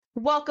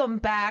Welcome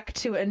back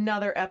to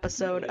another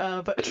episode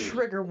of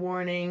Trigger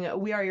Warning.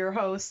 We are your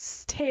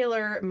hosts,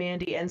 Taylor,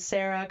 Mandy, and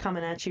Sarah,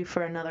 coming at you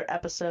for another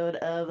episode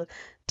of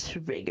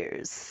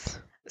Triggers.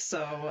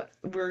 So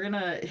we're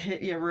gonna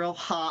hit you real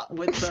hot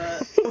with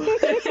the...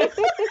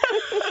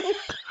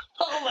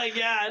 Oh my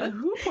god.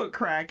 Who put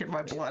crack in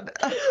my blood?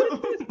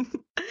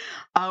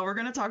 We're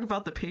gonna talk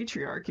about the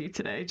patriarchy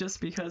today,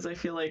 just because I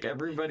feel like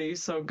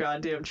everybody's so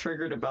goddamn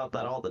triggered about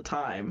that all the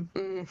time.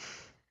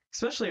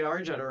 Especially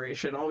our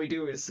generation. All we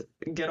do is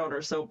get on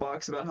our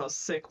soapbox about how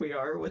sick we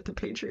are with the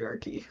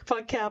patriarchy.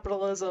 Fuck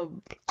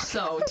capitalism.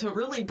 So to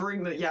really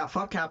bring the... Yeah,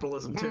 fuck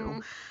capitalism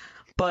too.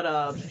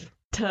 But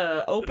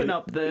to open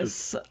up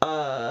this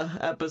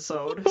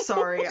episode,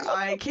 sorry,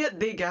 I can't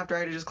think after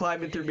I just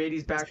climbed in through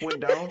Mandy's back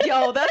window.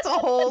 Yo, that's a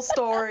whole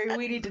story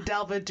we need to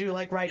delve into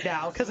like right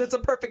now, because it's a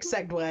perfect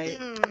segue.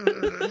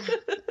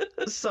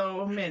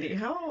 So, Mandy,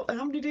 how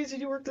many days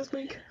did you work this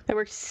week? I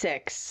worked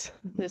 6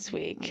 this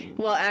week.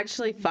 Well,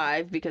 actually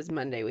 5 because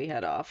Monday we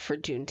had off for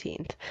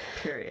Juneteenth.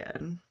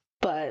 Period.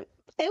 But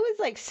it was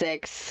like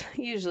 6,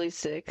 usually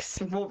 6.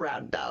 We'll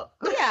round up.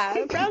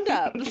 Yeah, round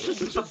up.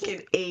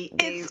 Fucking 8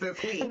 days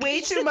this week.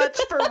 Way too much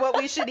for what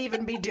we should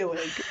even be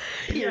doing.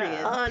 Period.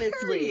 Yeah.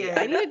 Honestly, Period.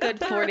 I need a good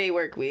 4-day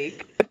work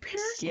week.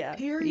 Yeah.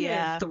 Period.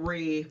 Yeah.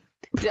 3.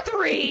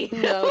 3.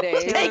 No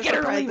days. Take it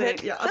or leave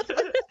it. Yeah.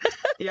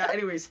 Yeah,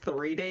 anyways,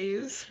 3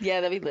 days. Yeah,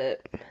 that'd be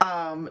lit.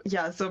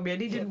 Yeah, so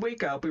Mandy did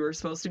wake up. We were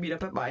supposed to meet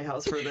up at my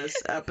house for this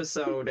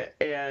episode,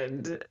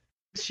 and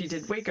she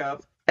did wake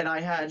up, and I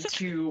had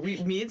to...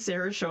 Me and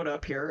Sarah showed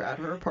up here at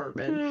her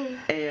apartment,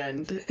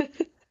 and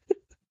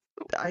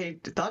I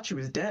thought she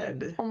was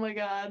dead. Oh my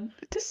god.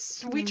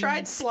 We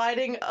tried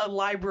sliding a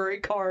library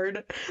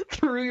card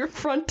through your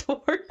front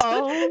door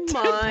Oh to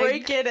my.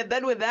 break it, and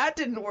then when that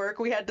didn't work,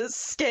 we had to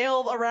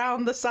scale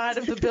around the side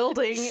of the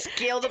building.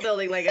 Scale the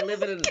building like I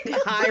live in a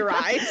high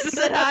rise.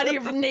 Sit out of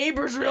your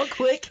neighbors real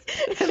quick,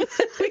 and then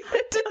we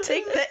had to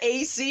take the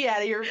AC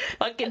out of your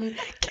fucking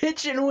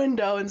kitchen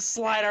window and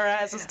slide our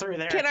asses through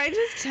there. Can I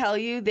just tell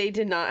you, they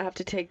did not have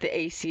to take the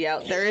AC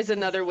out. There is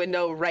another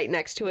window right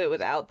next to it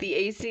without the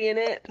AC in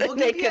it. We'll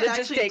They give you could have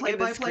just actually taken the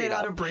play-by-play screen how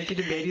out. to break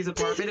into Mandy's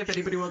apartment if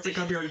anybody wants to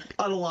come here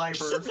on a liver.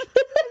 Well,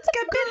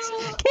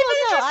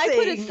 no,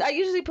 I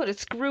usually put a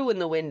screw in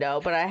the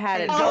window, but I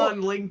had it.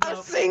 John linked A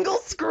up. single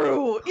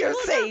screw. You're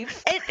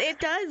safe. It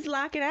does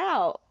lock it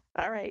out.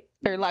 All right.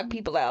 Or lock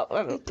people out.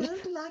 I don't know.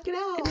 Just lock it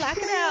out. Lock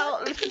it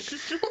out.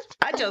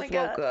 I my just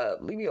God. woke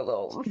up. Leave me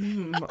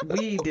alone.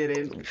 We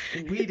didn't.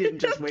 We didn't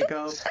just wake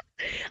up.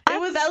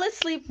 I fell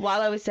asleep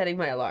while I was setting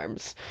my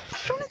alarms.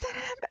 How does that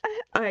happen?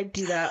 I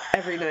do that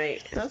every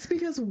night. That's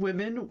because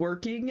women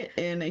working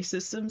in a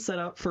system set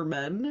up for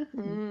men,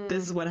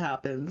 this is what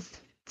happens.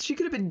 She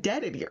could have been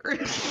dead in here.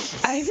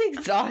 I'm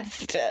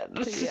exhausted.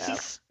 Yeah.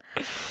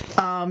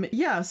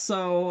 Yeah,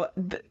 so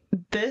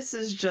this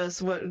is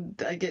just what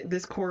I get.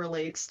 This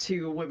correlates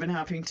to women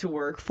having to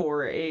work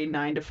for a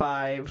 9 to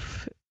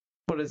 5,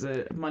 what is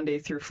it, Monday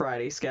through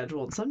Friday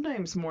schedule, and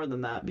sometimes more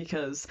than that,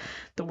 because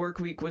the work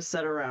week was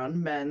set around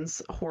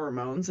men's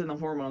hormones, and the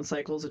hormone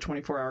cycle is a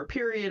 24-hour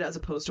period, as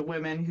opposed to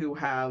women who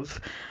have,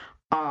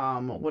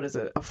 what is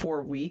it, a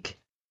 4-week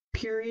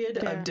period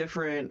of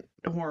different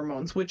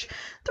hormones, which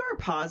there are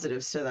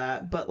positives to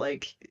that, but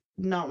like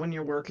not when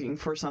you're working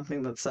for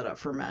something that's set up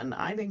for men.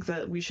 I think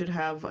that we should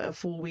have a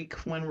full week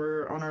when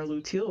we're on our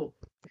luteal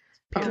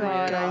period.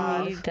 God,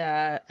 I need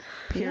that.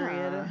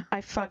 Period. Yeah. I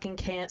fucking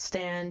can't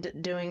stand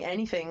doing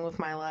anything with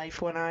my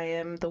life when I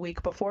am the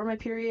week before my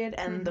period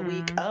and the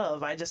week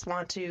of. I just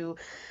want to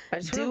I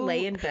just want to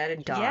lay in bed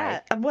and die.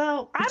 Yeah.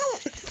 Well, I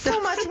don't so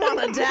much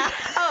want to die.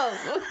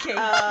 Oh, okay.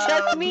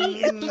 Just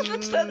me.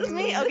 That's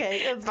me.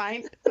 Okay, it's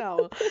fine.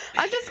 No,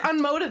 I'm just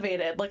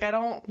unmotivated. Like I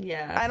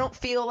don't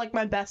feel like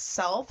my best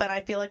self, and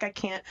I feel like I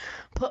can't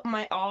put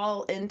my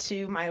all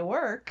into my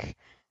work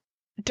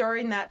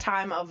during that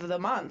time of the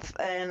month,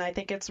 and I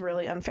think it's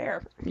really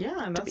unfair.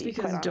 Yeah, and that's be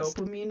because quite honest.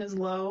 dopamine is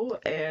low,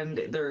 and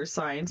there's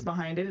science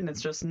behind it, and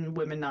it's just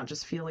women not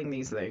just feeling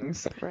these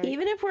things. Right.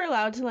 Even if we're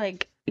allowed to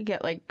like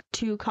get like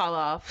 2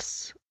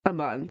 call-offs a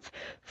month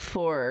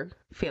for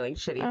feeling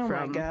shitty Oh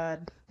from my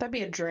god, that'd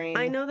be a dream.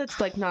 I know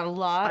that's like not a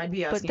lot, I'd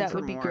be but asking that for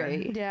would be more.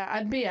 great. Yeah,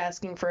 I'd be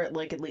asking for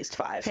like at least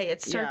 5. Hey,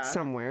 it starts Yeah.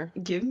 somewhere.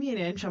 Give me an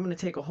inch, I'm gonna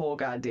take a whole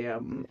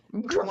goddamn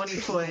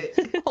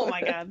 20-foot Oh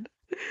my god.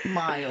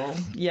 mile.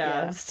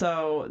 Yeah.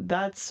 So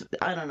that's,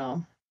 I don't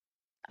know.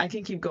 I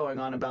can keep going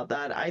on about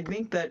that. I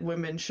think that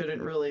women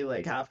shouldn't really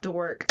like have to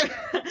work.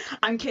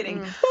 I'm kidding.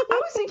 I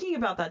was thinking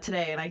about that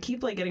today, and I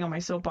keep like getting on my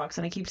soapbox,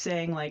 and I keep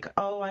saying like,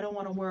 oh, I don't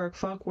want to work,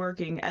 fuck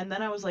working. And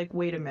then I was like,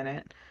 wait a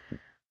minute.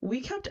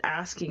 We kept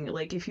asking,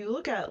 like, if you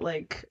look at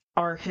like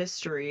our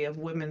history of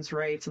women's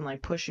rights and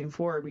like pushing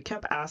forward, we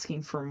kept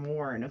asking for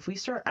more. And if we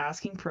start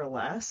asking for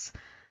less,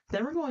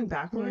 then we're going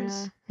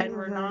backwards, and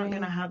we're not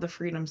going to have the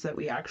freedoms that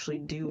we actually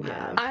do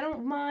have.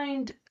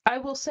 I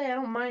will say I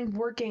don't mind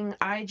working.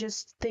 I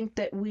just think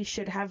that we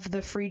should have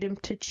the freedom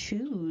to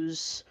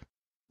choose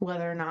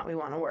whether or not we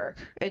want to work.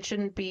 It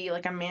shouldn't be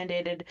like a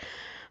mandated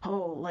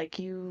oh, like,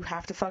 you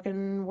have to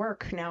fucking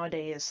work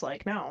nowadays.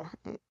 Like, no.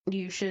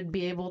 You should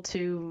be able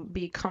to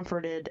be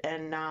comforted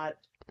and not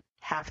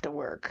have to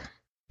work.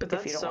 But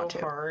that's so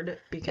hard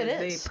because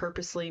they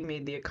purposely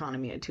made the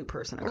economy a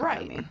two-person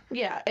economy. Right.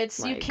 Yeah,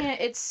 you can't,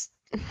 it's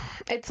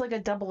like a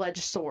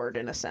double-edged sword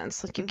in a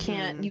sense. Like, you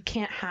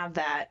can't have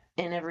that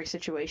in every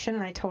situation,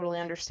 and I totally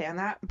understand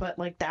that, but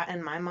like, that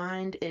in my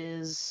mind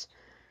is,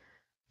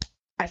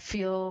 I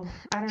feel,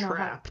 I don't know.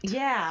 Trapped.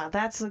 Yeah,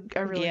 that's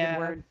a really good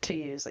word to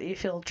use. Like, you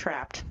feel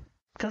trapped.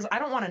 Because I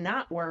don't want to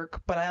not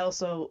work, but I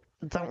also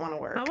don't want to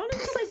work. I want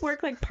to like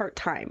work like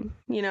part-time,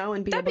 you know,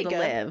 and be able to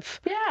live.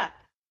 Yeah.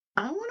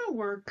 I want to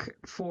work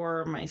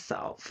for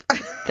myself.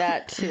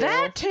 That too.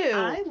 That too.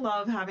 I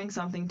love having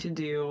something to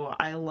do.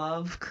 I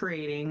love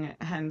creating,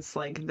 hence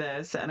like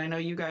this. And I know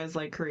you guys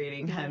like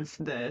creating, hence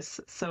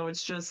this. So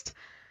it's just,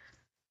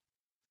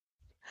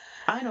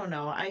 I don't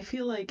know. I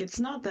feel like it's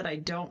not that I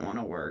don't want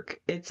to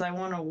work. It's I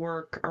want to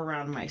work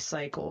around my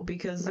cycle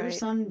because there's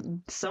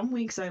some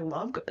weeks I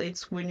love.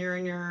 It's when you're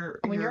in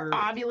your when you're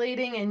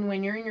ovulating and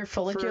when you're in your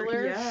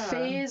follicular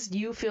phase,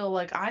 you feel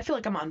like I feel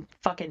like I'm on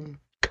fucking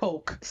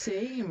coke.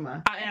 Same.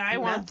 I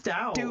want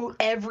to do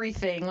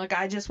everything. Like,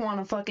 I just want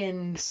to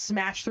fucking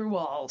smash through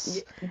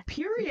walls.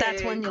 Period.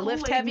 That's when you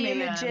lift heavy in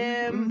the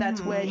gym.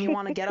 That's when you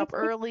want to get up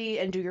early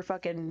and do your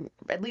fucking,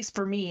 at least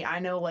for me, I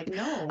know, like,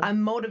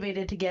 I'm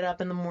motivated to get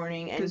up in the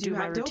morning and do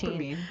my routine.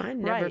 Dopamine. I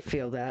never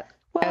feel that.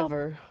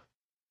 Ever.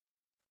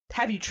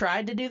 Have you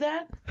tried to do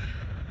that?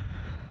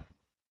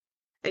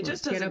 It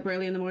just get up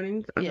early in the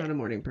morning. I'm not a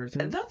morning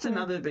person. That's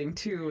another thing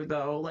too,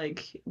 though.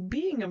 Like,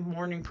 being a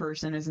morning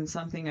person isn't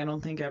something I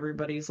don't think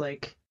everybody's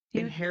like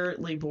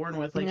inherently born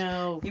with. Like,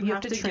 no, you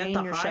have to train get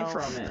the yourself.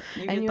 High from it.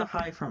 You get the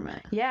high from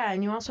it. Yeah,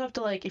 and you also have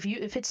to, like, if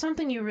it's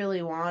something you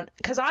really want,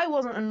 because I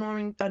wasn't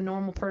a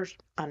normal person.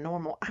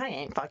 I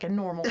ain't fucking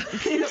normal.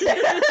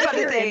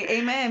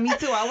 Amen. Me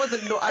too.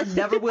 I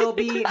never will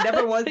be.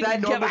 Never was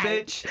that normal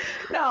bitch.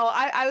 No,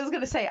 I was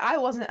gonna say I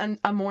wasn't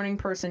a morning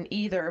person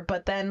either.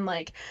 But then,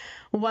 like,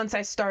 once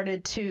I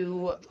started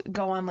to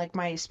go on like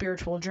my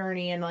spiritual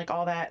journey and like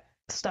all that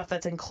stuff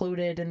that's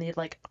included in the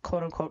like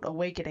quote unquote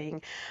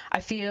awakening,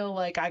 I feel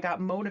like I got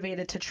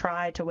motivated to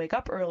try to wake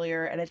up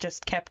earlier, and it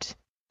just kept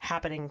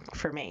happening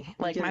for me.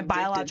 Like, my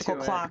biological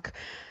clock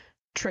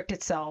tricked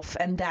itself,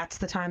 and that's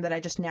the time that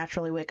I just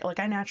naturally wake. Like,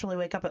 I naturally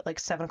wake up at like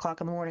 7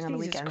 o'clock in the morning on the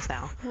weekends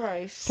now,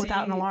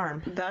 without an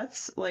alarm.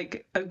 That's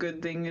like a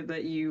good thing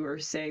that you are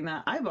saying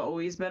that. I've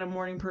always been a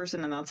morning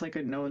person, and that's like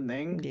a known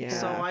thing. Yeah.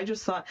 So I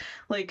just thought,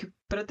 like,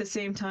 but at the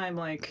same time,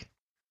 like,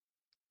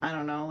 I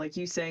don't know, like,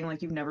 you saying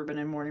like you've never been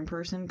a morning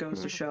person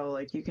goes to show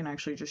like you can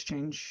actually just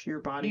change your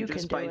body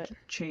just by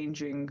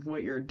changing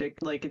what you're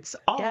addicted. Like, it's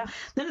all at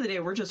the end of the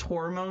day, we're just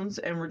hormones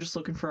and we're just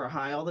looking for a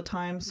high all the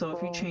time. So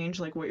if you change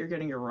like what you're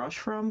getting your rush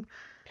from,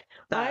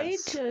 I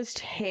just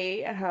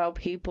hate how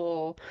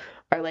people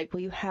are like,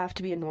 well, you have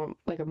to be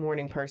a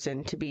morning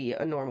person to be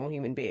a normal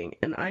human being,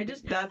 and I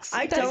just that's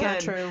not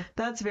true.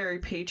 That's very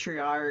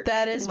patriarch.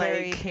 That is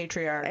very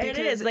patriarch. It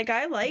is. Like,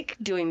 I like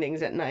doing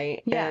things at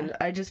night, and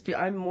I just feel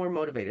I'm more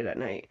motivated at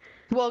night.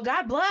 Well,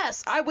 God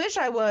bless. I wish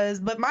I was,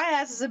 but my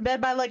ass is in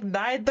bed by like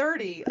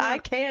 9:30. I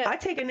can't. I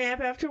take a nap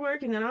after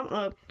work, and then I'm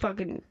up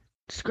fucking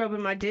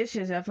scrubbing my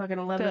dishes at fucking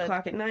 11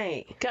 o'clock at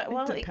night.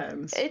 Well, it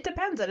depends. It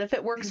depends. And if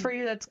it works for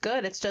you, that's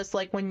good. It's just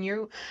like when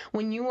you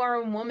are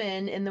a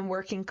woman in the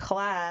working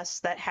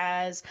class that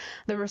has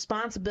the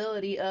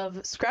responsibility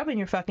of scrubbing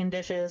your fucking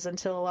dishes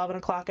until 11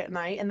 o'clock at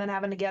night and then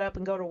having to get up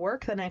and go to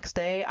work the next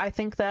day, I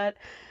think that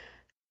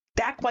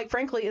quite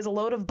frankly is a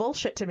load of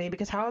bullshit to me,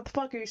 because how the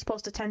fuck are you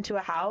supposed to tend to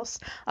a house,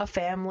 a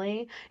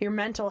family, your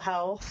mental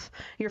health,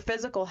 your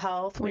physical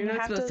health when you're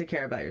not supposed to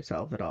care about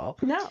yourself at all?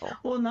 No.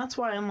 Well, and that's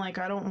why I'm like,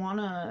 I don't want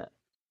to.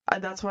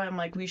 That's why I'm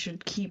like, we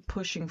should keep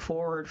pushing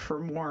forward for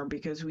more,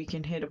 because we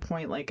can hit a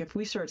point, like, if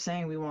we start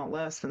saying we want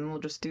less, then we'll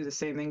just do the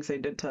same things they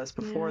did to us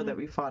before that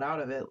we fought out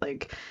of it.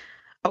 Like,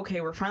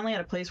 okay, we're finally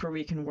at a place where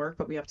we can work,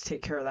 but we have to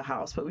take care of the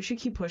house. But we should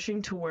keep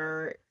pushing to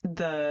where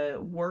the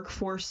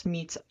workforce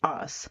meets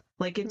us.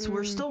 Like,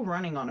 we're still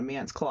running on a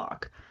man's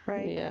clock.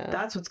 Right. Yeah.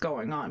 That's what's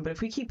going on. But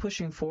if we keep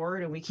pushing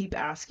forward and we keep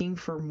asking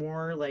for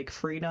more, like,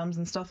 freedoms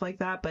and stuff like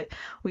that, but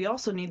we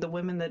also need the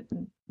women that...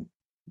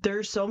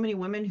 There's so many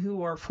women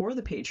who are for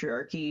the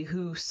patriarchy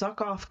who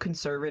suck off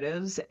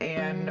conservatives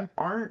and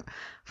aren't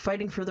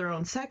fighting for their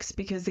own sex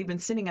because they've been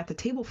sitting at the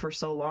table for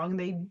so long.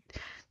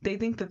 They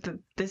think that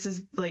this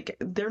is like,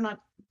 they're not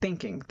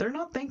thinking. They're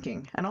not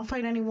thinking. And I'll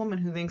fight any woman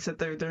who thinks that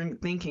they're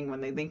thinking when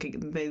they think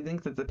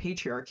that the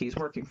patriarchy is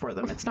working for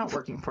them. It's not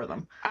working for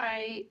them.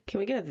 Can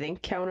we get a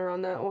think counter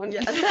on that one?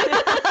 Yeah.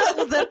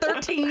 Was that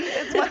 13?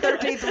 It's my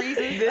 13th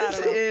reason. This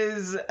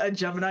is a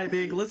Gemini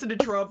thing. Listen to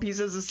Trump. He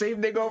says the same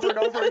thing over and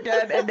over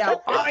again, and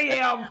now I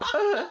am.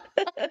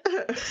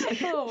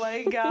 Oh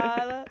my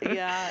God.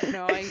 Yeah,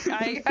 no,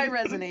 I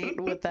resonate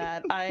with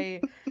that.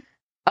 I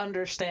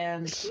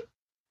understand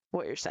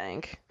what you're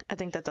saying. I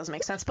think that does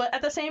make sense. But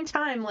at the same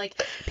time,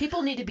 like,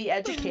 people need to be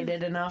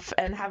educated enough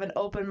and have an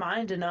open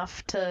mind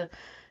enough to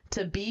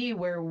be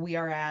where we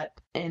are at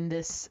in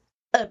this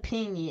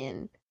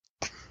opinion.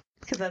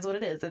 because that's what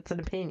it is. It's an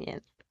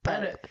opinion.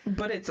 But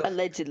it's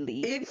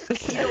allegedly.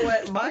 You know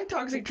what? My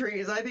toxic trait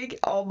is I think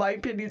all my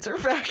opinions are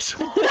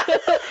factual.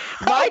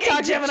 My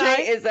toxic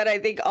trait is that I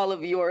think all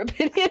of your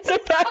opinions are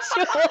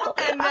factual.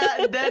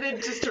 And then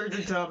it just turns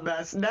into a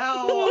mess.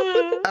 Now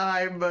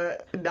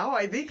now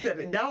I think that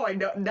now I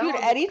know. Now Dude,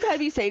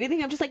 anytime you say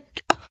anything, I'm just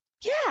like, oh,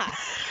 yeah,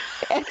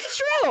 it's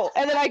true.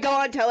 And then I go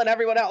on telling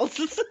everyone else.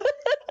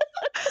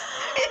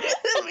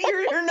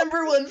 You're your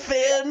number one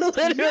fan,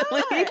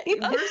 literally.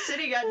 Yeah, we're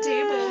sitting at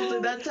tables,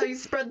 and that's how you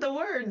spread the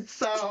word.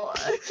 So,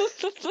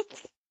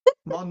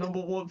 my number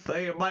one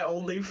fan, my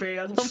only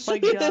fan. Oh my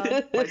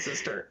god, my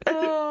sister.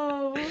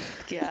 Oh,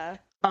 yeah.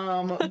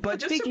 But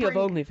just Speaking of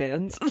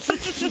OnlyFans,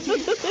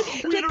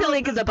 click the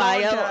link in the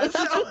bio.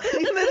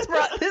 this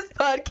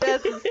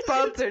podcast is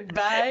sponsored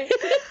by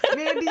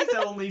Mandy's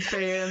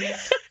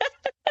OnlyFans.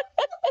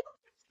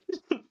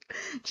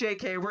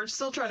 JK, we're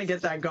still trying to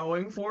get that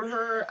going for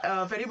her.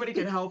 If anybody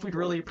can help, we'd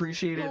really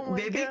appreciate it. Oh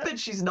they think that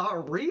she's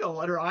not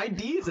real and her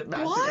ID isn't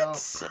matching up.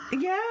 What?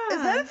 Yeah.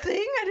 Is that a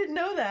thing? I didn't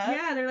know that.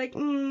 Yeah, they're like,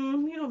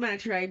 you don't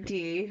match your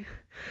ID.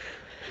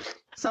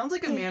 Sounds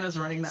like Amanda's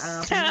running the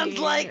app. Sounds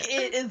like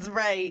it is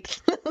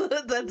right.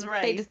 That's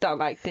right. They just don't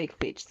like big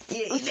bitches.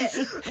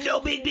 Yeah, no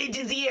big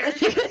bitches here.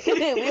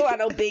 We want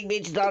no big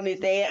bitches on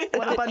this app.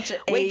 What a bunch of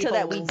Wait till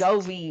that we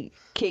a-holes. Govy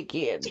kick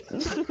in.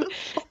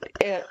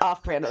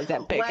 Off-brand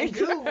Ozempic.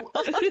 Wagyu.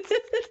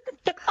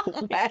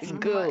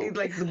 Wagyu.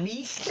 Like the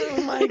meat.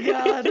 Oh my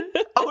god.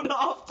 Oh, no,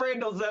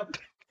 off-brand Ozempic.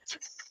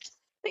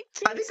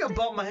 I think I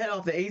bumped my head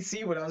off the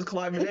AC when I was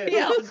climbing in.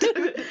 Yeah.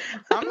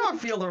 I'm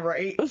not feeling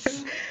right.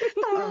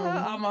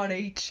 I'm on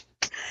H.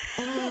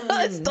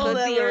 I stole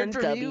that word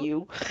from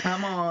you.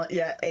 I'm on,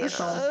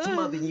 assholes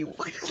loving you.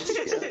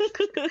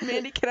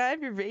 Mandy, can I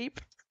have your vape?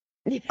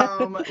 Yeah.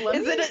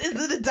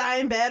 Is it a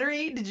dying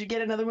battery? Did you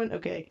get another one?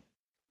 Okay.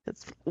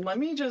 Let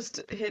me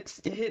just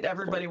hit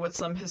everybody with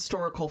some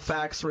historical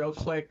facts real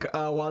quick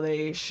while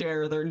they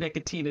share their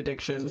nicotine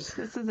addictions.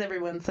 This is every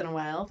once in a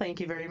while.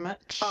 Thank you very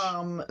much.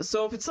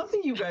 So if it's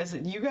something you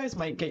guys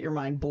might get your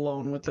mind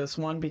blown with this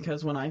one,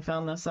 because when I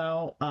found this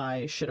out,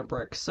 I shit a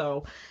brick.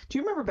 So do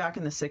you remember back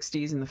in the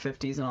 60s and the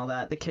 50s and all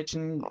that, the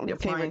kitchen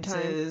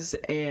appliances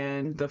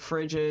and the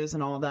fridges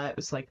and all that, it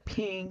was like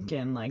pink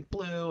and like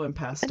blue and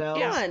pastels.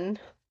 Fun.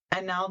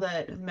 And now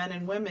that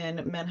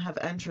men have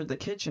entered the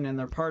kitchen and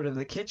they're part of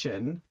the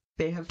kitchen,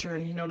 they have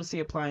turned, to see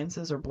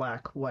appliances are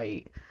black,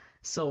 white,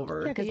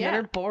 silver. Yeah, because men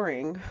are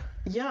boring.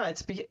 Yeah,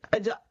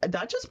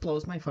 that just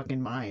blows my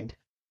fucking mind.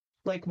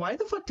 Like, why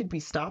the fuck did we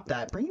stop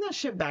that? Bring that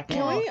shit back in.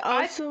 Can we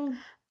also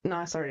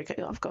No, sorry to cut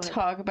you off. Go ahead.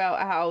 talk about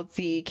how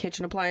the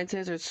kitchen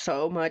appliances are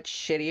so much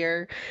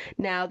shittier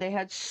now? They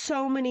had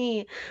so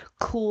many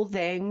cool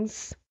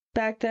things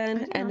back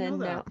then, and then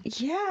now,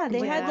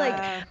 they had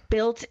like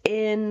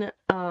built-in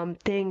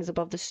things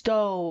above the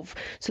stove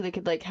so they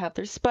could like have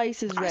their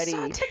spices ready. I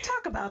saw a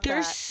TikTok about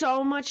There's that.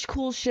 so much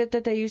cool shit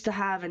that they used to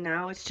have, and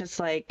now it's just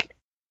like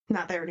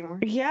Not there anymore.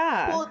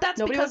 yeah. Well, that's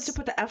nobody because wants to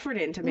put the effort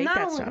in to make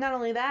that stuff. Not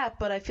only that,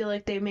 but I feel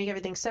like they make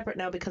everything separate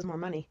now because more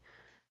money.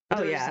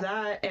 There's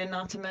that, and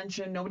not to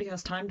mention nobody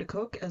has time to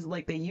cook as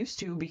like they used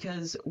to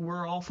because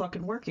we're all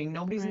fucking working.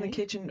 Nobody's in the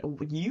kitchen.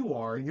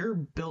 You're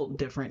built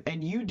different,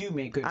 and you do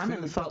make good food. I'm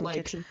in the but fucking like,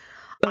 kitchen.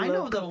 I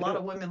know that a lot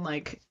of women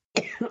like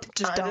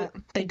Just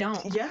don't. They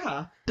don't.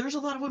 Yeah, there's a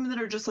lot of women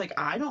that are just like,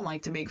 I don't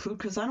like to make food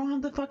because I don't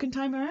have the fucking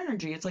time or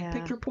energy. It's like,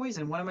 pick your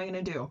poison. What am I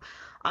gonna do?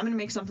 I'm gonna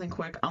make something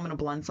quick. I'm gonna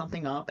blend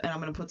something up, and I'm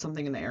gonna put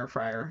something in the air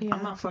fryer. Yeah.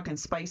 I'm not fucking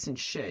spicing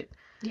shit.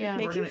 Yeah.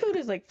 Making food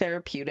is like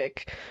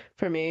therapeutic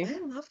for me. I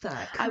love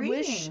that. I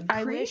wish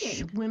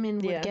women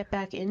would get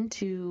back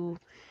into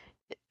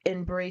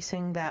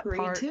embracing that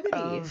part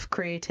of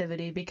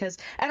creativity because,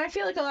 and I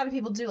feel like a lot of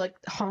people do, like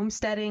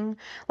homesteading,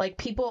 like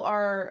people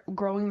are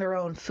growing their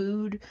own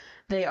food,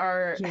 they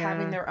are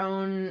having their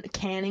own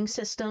canning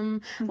system.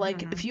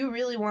 Like if you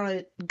really want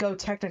to go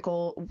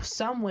technical,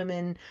 some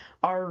women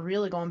are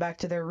really going back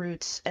to their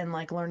roots and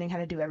like learning how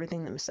to do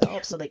everything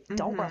themselves so they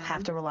don't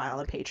have to rely on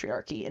the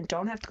patriarchy and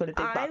don't have to go to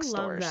big box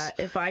stores. I love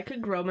that. If I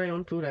could grow my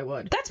own food, I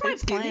would. That's my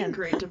plan. Giving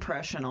Great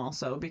Depression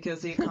also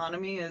because the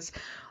economy is,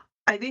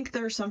 I think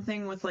there's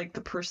something with like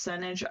the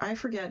percentage, I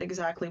forget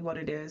exactly what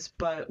it is,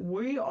 but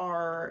we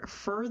are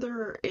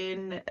further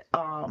in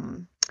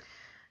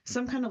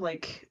some kind of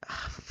like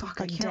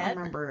I can't debt?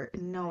 remember.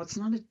 No, it's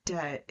not a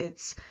debt.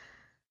 It's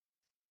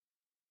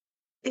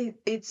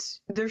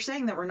they're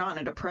saying that we're not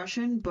in a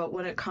depression, but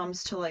when it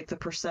comes to like the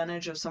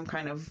percentage of some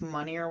kind of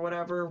money or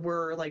whatever,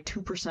 we're like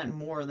 2%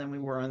 more than we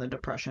were in the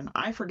depression.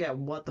 I forget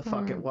what the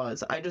fuck it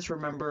was. I just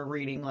remember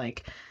reading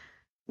like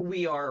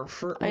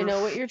I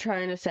know what you're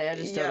trying to say. I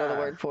just don't know the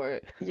word for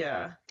it.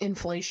 Yeah.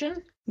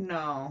 Inflation?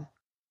 No.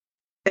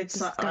 It's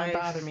this not gonna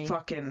bother me.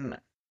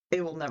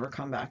 It will never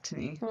come back to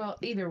me. Well,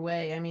 either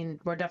way, I mean,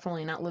 we're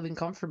definitely not living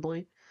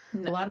comfortably.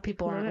 A lot of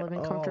people aren't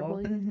living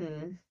comfortably.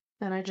 Mm-hmm.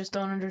 And I just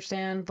don't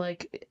understand,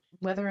 like,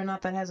 whether or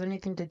not that has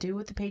anything to do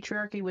with the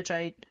patriarchy, which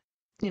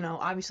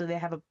obviously they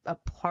have a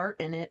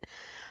part in it.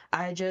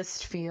 I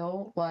just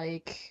feel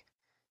like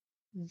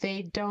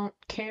they don't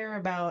care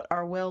about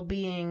our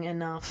well-being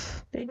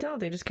enough. They don't.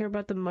 They just care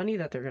about the money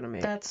that they're gonna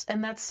make. That's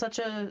such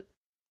a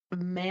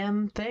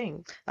man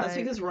thing. That's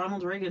because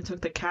Ronald Reagan took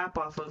the cap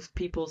off of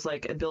people's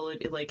like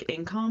ability, like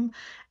income,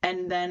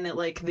 and then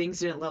like things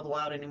didn't level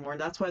out anymore.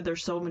 That's why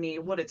there's so many.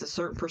 It's a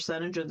certain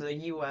percentage of the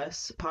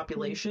U.S.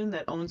 population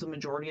that owns a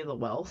majority of the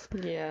wealth.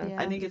 Yeah.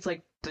 I think it's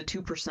like the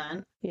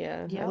 2%.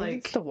 Yeah. Yeah.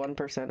 Like it's the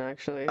 1%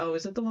 actually. Oh,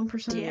 is it the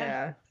 1%?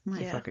 Yeah.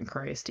 My fucking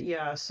Christ.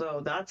 Yeah,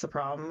 so that's a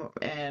problem.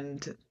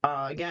 And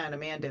again, a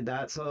man did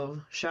that, so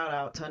shout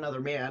out to another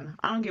man.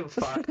 I don't give a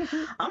fuck.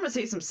 I'm gonna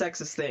say some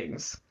sexist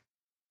things.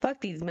 Fuck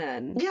these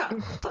men. Yeah.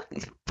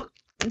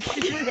 Besides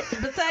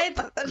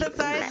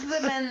the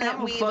men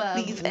that we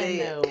love and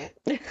know,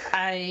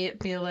 I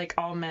feel like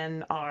all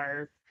men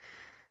are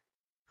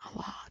a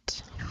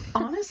lot.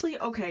 Honestly,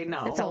 okay,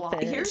 no. It's a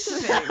lot. Here's the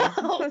thing. I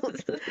don't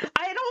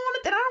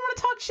want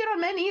to talk shit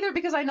on men either,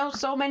 because I know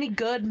so many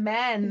good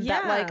men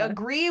that like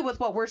agree with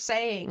what we're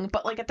saying,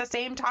 but like at the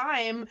same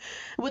time,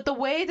 with the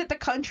way that the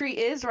country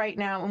is right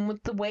now and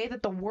with the way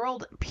that the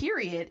world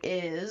period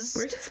is,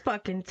 We're just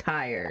fucking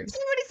tired.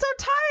 everybody's so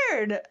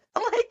tired.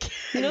 Like,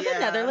 you know, the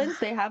Netherlands,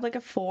 they have like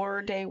a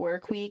 4-day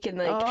work week, and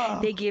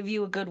like they give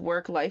you a good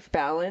work-life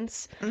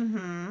balance.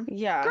 Mm-hmm.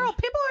 Yeah. girl,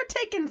 people are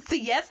taking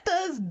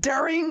siestas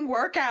during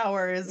work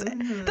hours.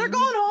 Mm-hmm. They're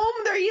going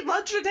home, they're eating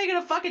lunch, they're taking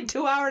a fucking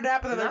 2-hour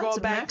nap, and then they're going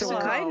back to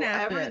work. I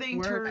nap Everything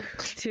at work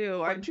too.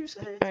 What'd you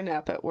say? I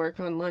nap at work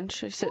on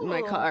lunch. I sit in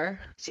my car.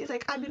 She's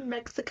like, I'm in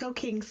Mexico,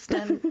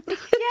 Kingston. Yeah,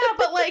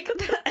 but like,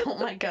 oh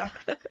my god.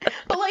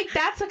 But like,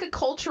 that's like a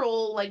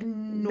cultural, like,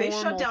 normal They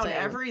shut down thing.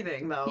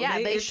 Everything, though. Yeah,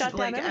 they shut down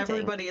like, everything.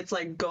 Everybody, it's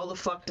like, go the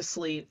fuck to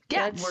sleep.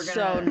 Yeah, that's we're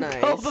so gonna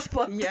nice. go the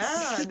fuck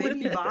Yeah, to they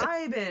sleep. be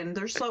vibing.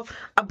 They're so...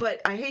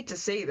 but I hate to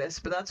say this,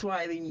 but that's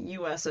why the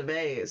US of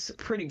A is a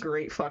pretty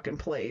great fucking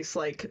place.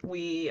 Like,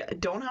 we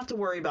don't have to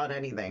worry about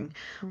anything.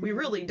 Mm-hmm. We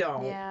really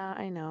don't. Yeah,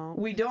 I know.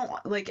 We don't,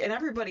 like, and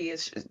everybody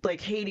is, like,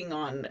 hating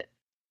on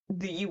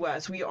the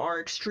US. We are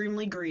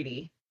extremely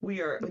greedy. We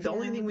are... The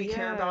only thing we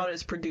care about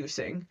is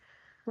producing.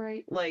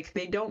 Right. Like,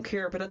 they don't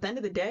care, but at the end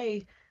of the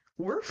day,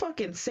 we're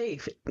fucking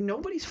safe.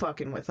 Nobody's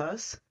fucking with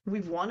us.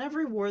 We've won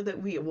every war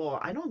that we... Well,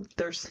 I don't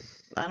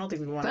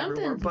think we won every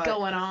war, but... Something's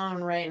going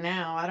on right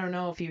now. I don't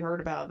know if you heard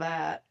about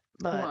that,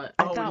 but what?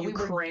 I thought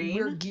Ukraine?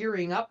 we were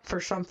gearing up for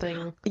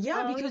something.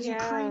 Yeah, because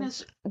Ukraine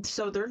is...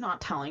 So they're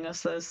not telling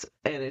us this,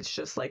 and it's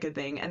just, like, a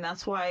thing, and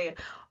that's why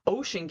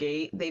Ocean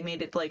Gate, they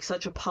made it, like,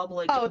 such a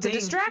public Oh, it's thing. a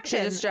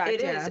distraction.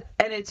 It is,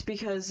 and it's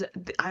because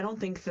I don't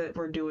think that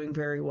we're doing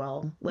very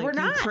well. Like, we're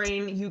not.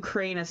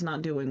 Ukraine is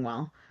not doing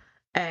well.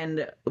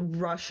 And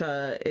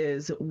Russia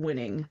is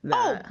winning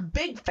that. Oh,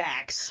 big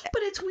facts.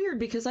 But it's weird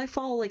because I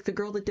follow like the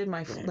girl that did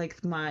my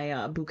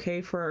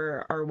bouquet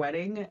for our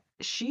wedding.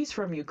 She's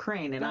from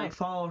Ukraine, and I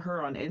follow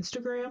her on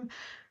Instagram.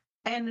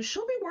 And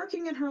she'll be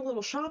working in her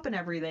little shop and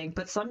everything,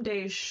 but some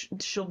days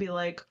she'll be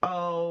like,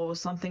 "Oh,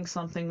 something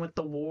with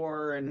the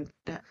war," and.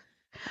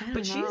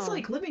 But she's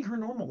like living her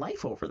normal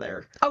life over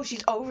there. Oh,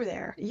 she's over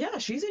there. Yeah,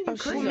 she's in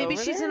Ukraine. Well, maybe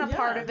she's in a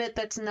part of it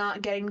that's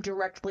not getting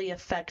directly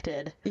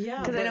affected. Yeah,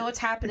 because I know it's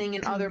happening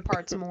in other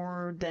parts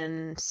more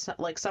than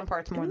like some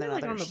parts more than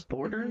like others. On the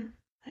border.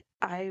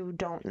 I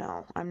don't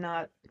know. I'm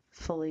not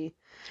fully.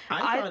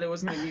 I thought it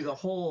was maybe the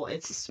whole.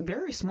 It's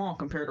very small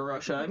compared to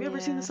Russia. Have you ever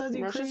seen the size of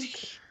Ukraine?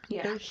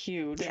 Yeah, they're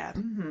huge. Yeah,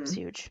 it's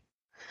huge.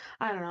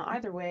 I don't know.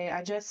 Either way,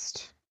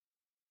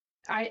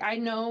 I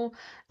know,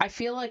 I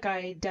feel like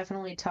I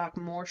definitely talk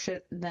more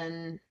shit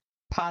than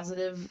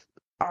positive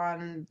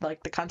on,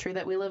 like, the country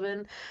that we live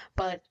in,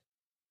 and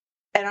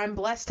I'm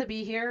blessed to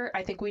be here.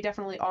 I think we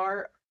definitely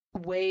are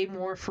way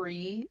more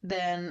free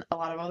than a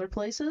lot of other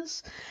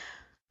places,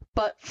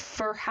 but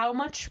for how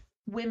much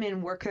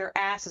women work their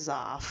asses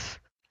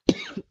off,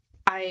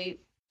 I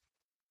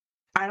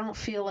don't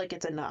feel like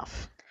it's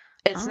enough.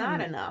 It's not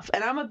enough.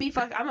 And I'm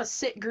a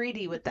sit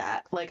greedy with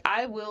that. Like,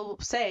 I will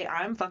say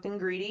I'm fucking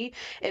greedy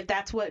if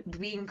that's what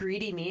being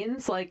greedy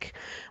means. Like,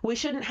 we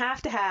shouldn't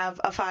have to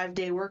have a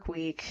 5-day work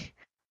week.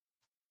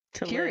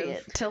 To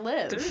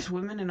live. There's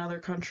women in other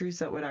countries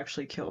that would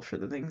actually kill for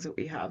the things that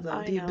we have,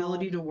 though. The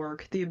ability to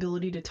work, the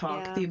ability to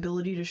talk, the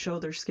ability to show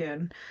their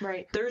skin.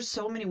 Right. There's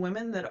so many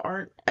women that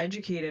aren't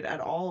educated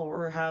at all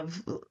or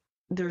have...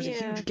 There's a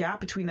huge gap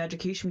between the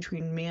education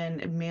between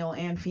male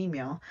and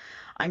female.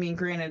 I mean,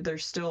 granted,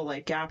 there's still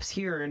like gaps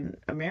here in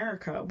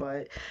America,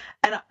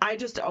 and I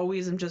just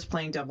always am just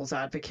playing devil's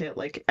advocate.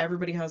 Like,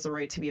 everybody has the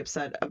right to be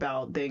upset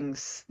about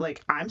things.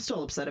 Like, I'm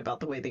still upset about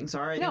the way things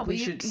are. I think we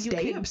should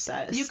stay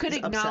upset. You could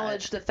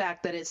acknowledge the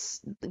fact that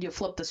you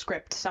flip the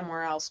script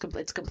somewhere else.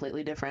 It's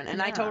completely different,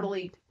 and I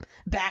totally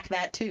back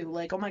that too.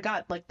 Like, oh my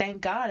god, like,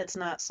 thank God it's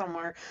not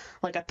somewhere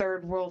like a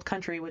third world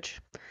country, which.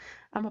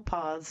 I'm a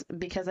pause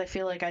because I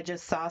feel like I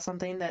just saw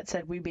something that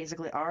said we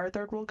basically are a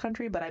third world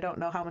country, but I don't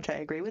know how much I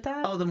agree with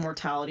that. Oh, the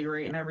mortality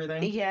rate and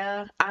everything.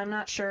 Yeah, I'm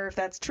not sure if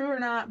that's true or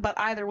not, but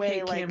either way,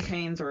 hate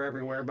campaigns are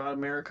everywhere about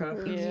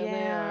America.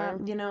 Yeah,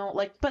 you know,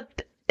 like,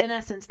 but in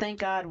essence, thank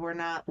God we're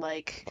not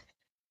like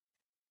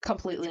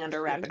completely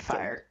under rapid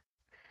fire.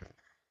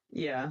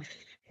 Yeah.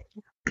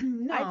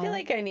 No. I feel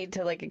like I need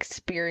to like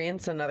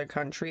experience another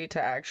country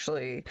to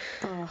actually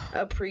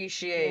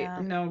appreciate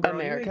no, girl,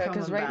 America.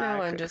 Because right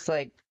now I'm just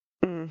like,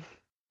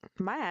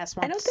 my ass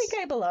I wants. don't think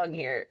I belong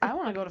here. I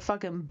want to go to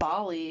fucking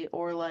Bali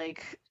or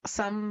like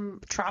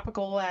some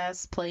tropical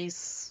ass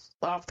place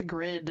off the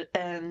grid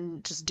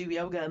and just do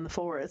yoga in the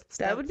forest.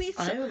 That would be.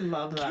 I would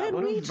love that. Can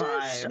What we a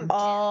just vibe.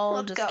 all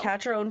Let's just go.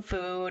 catch our own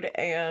food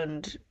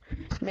and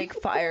make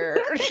fire?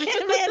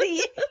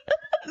 Manny,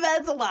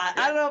 that's a lot.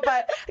 I don't know if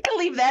I can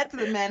leave that to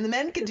the men. The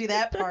men can do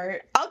that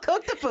part. I'll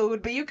cook the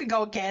food, but you can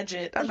go catch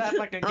it. I'm not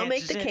fucking. I'll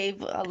make the shit.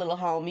 cave a little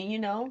homey, you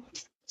know.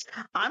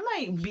 I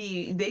might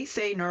be. They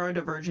say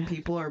neurodivergent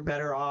people are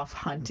better off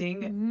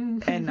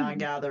hunting and not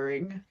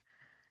gathering.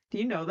 Do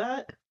you know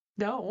that?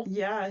 No.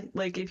 Yeah,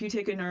 like if you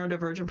take a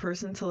neurodivergent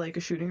person to like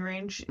a shooting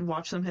range,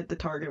 watch them hit the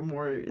target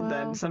more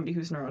than somebody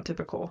who's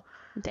neurotypical.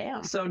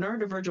 Damn. So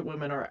neurodivergent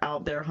women are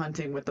out there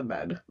hunting with the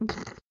men.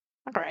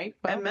 All right.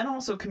 Well. And men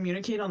also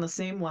communicate on the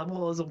same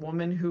level as a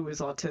woman who is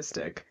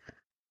autistic.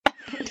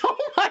 Oh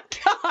my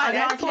god!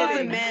 That's why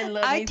the men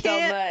love me so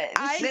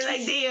much. They're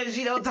like, damn,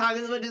 she don't talk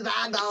as much as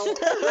I do.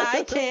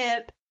 I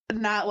can't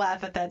not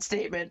laugh at that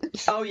statement.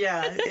 Oh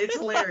yeah, it's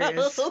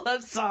hilarious.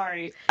 I'm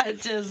sorry.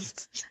 It's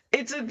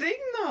a thing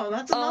though.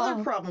 That's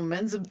another problem.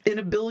 Men's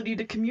inability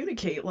to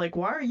communicate. Like,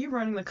 why are you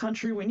running the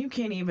country when you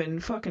can't even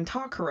fucking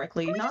talk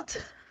correctly? He's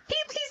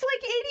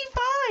like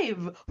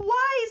 85.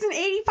 Why is an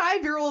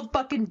 85-year-old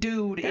fucking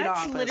dude in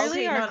That's office?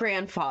 literally our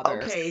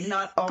grandfather. Okay,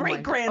 not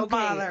Great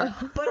grandfather.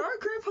 Okay. But our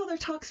grandfather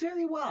talks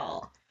very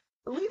well.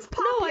 Leave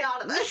Poppy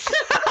out of this.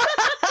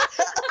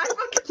 I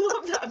fucking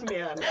love that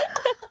man.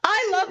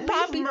 I love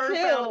Poppy Murph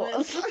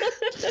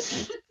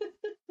too.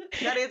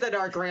 That isn't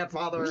our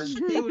grandfather.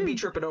 He would be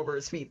tripping over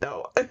his feet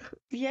though.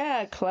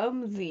 Yeah,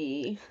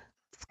 clumsy.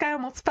 This guy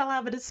almost fell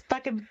out of his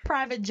fucking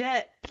private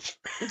jet.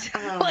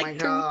 Oh like my 2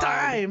 God.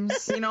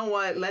 times. You know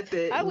what?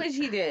 I wish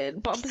he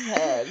did. Bump his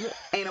head.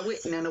 Ain't a wit.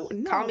 No,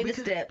 Call me the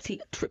because- steps. He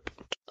trip.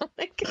 Oh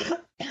my god.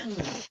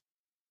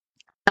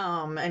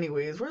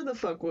 Anyways, where the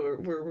fuck were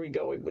we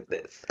going with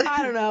this?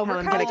 I don't know. How We're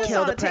I'm kinda gonna just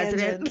kill on the a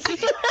tangent.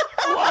 president.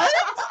 What?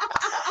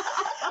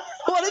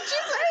 What did you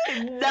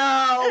say?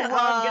 No.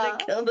 I'm gonna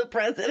kill the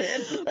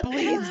president.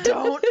 Please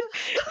don't.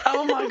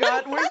 Oh my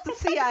god, where's the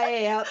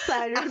CIA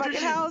outside your After fucking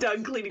she's house?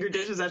 done cleaning her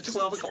dishes at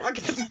 12 o'clock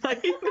at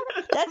night.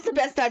 That's the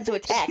best time to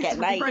attack at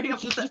night. Right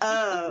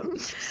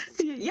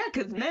yeah,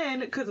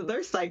 because of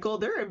their cycle,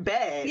 they're in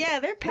bed. Yeah,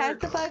 they're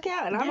passed the fuck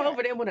out, and I'm Yeah.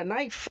 over there with a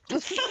knife.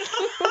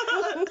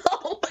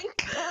 Oh my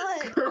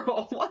god.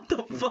 Girl, what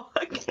the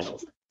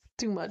fuck?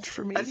 Too much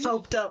for me. A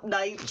soaped up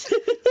night.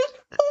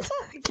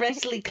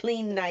 Freshly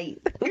clean night.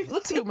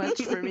 Too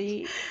much for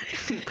me.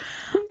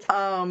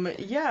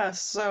 Yeah,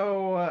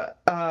 so,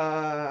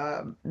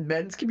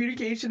 men's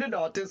communication and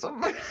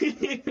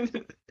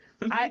autism.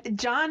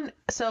 John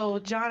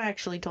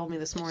actually told me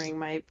this morning,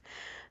 my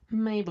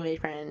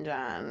boyfriend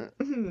John.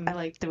 I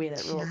like the way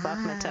that rolled off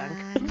my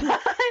tongue.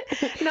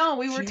 No,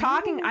 we were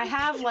talking. I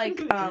have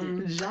like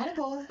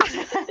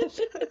I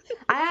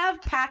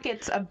have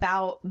packets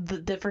about the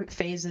different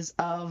phases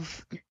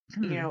of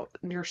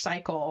your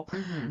cycle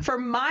for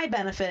my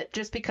benefit,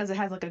 just because it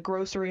has like a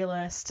grocery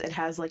list, it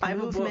has like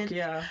movement. I have a book,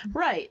 yeah.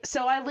 Right.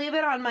 So I leave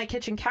it on my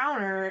kitchen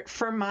counter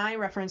for my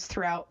reference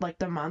throughout like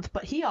the month,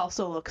 but he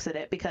also looks at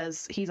it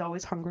because he's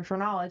always hungry for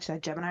knowledge.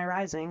 That Gemini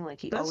rising,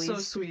 like That's always so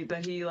sweet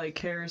that he like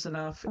cares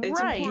enough.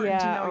 It's Right. important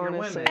to Yeah, know your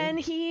honestly. women. and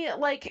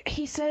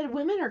he said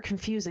women are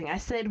confusing. I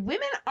said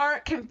women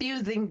aren't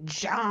confusing,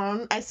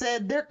 John. I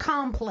said they're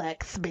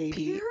complex, baby.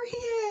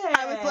 Period.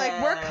 I was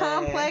like, we're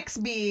complex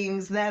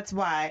beings, that's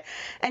why.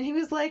 And he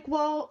was like,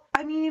 well,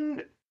 I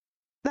mean,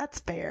 that's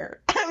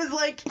fair. I was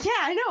like, yeah,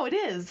 I know it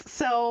is.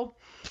 So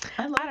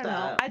I love I don't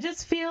that. know. I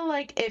just feel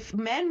like if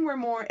men were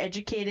more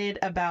educated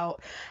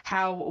about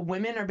how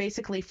women are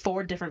basically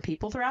 4 different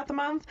people throughout the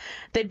month,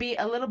 they'd be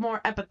a little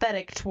more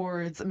empathetic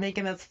towards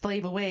making us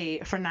slave away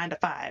for 9 to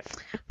 5.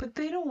 But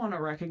they don't want to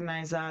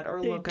recognize that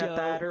or They look at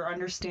that don't. or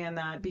understand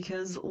that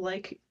because,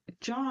 like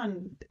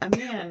John, a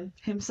man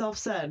himself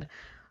said,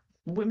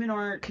 women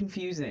aren't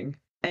confusing.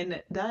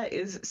 And that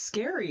is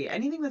scary.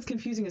 Anything that's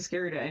confusing is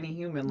scary to any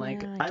human.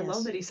 Like, Yeah, I I love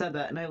guess. that he said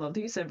that, and I love that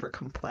you said we're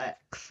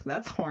complex.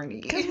 That's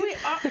horny.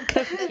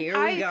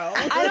 Here we go.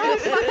 I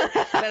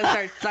don't- Better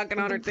start sucking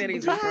on her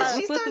titties. Yeah,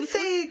 she starts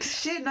saying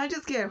shit, and I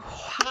just get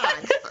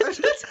hot.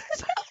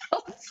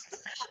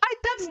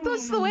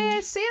 That's the way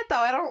I see it, though.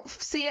 I don't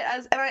see it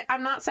as, and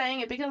I'm not saying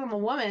it because I'm a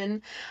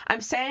woman.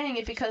 I'm saying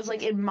it because,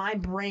 like, in my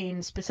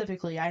brain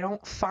specifically, I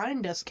don't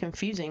find us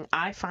confusing.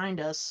 I find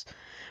us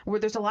where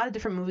there's a lot of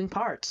different moving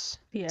parts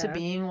to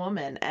being a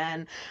woman,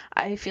 and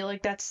I feel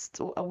like that's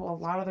a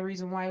lot of the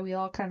reason why we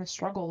all kind of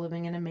struggle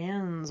living in a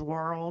man's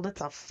world.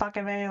 It's a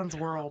fucking man's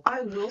world.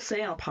 I will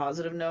say on a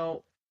positive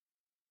note,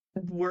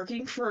 I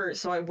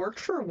worked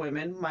for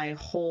women my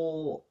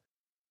whole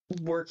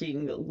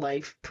working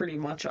life pretty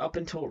much up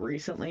until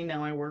recently.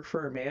 Now I work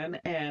for a man,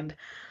 and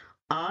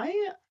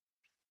I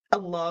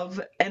love,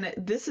 and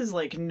this is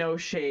like no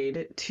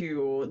shade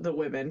to the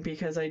women,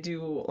 because I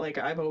do, like,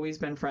 I've always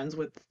been friends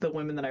with the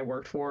women that I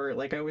worked for.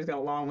 Like, I always got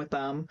along with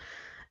them.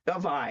 A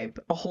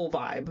whole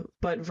vibe.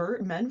 But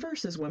men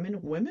versus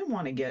women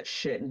want to get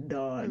shit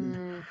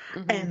done.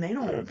 And they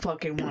don't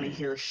fucking want to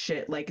hear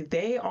shit. Like,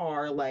 they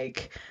are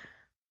like,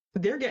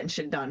 they're getting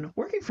shit done.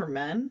 Working for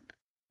men,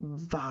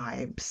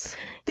 vibes.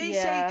 They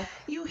say,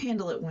 you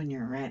handle it when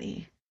you're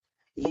ready.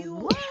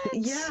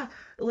 Yeah,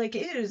 like,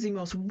 it is the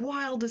most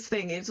wildest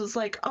thing. It's just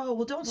like, oh,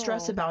 well, don't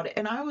stress about it.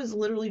 And I was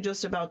literally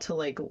just about to,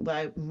 like,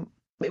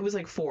 it was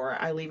like 4.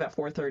 I leave at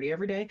 4:30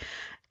 every day.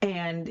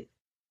 And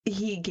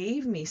he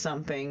gave me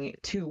something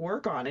to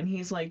work on, and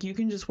he's like, you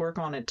can just work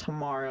on it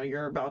tomorrow.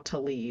 You're about to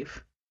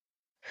leave.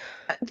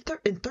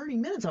 In 30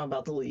 minutes, I'm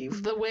about to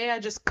leave. The way I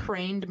just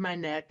craned my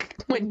neck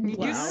when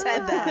you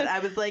said that, I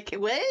was like,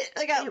 what?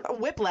 I got a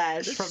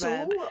whiplash from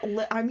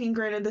that. I mean,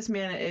 granted, this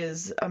man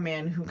is a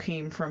man who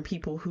came from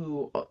people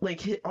who,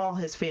 like, all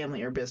his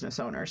family are business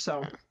owners,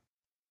 so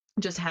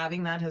just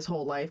having that his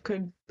whole life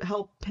could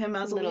help him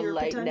as a leader,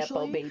 light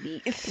potentially. Nepo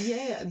baby.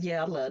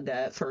 Yeah, I love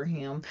that for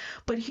him.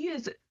 But he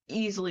is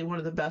easily one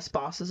of the best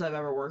bosses I've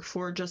ever worked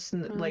for, just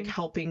in, like,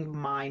 helping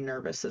my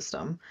nervous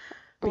system.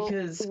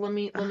 Because let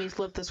me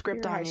flip the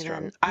script on you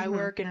then. I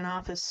work in an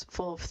office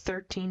full of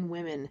 13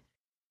 women.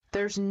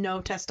 There's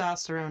no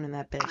testosterone in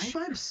that bitch.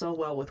 I vibe so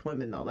well with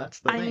women, though. That's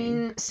the thing. I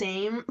mean,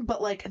 same,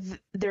 but, like,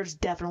 there's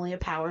definitely a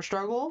power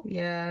struggle.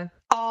 Yeah.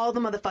 All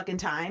the motherfucking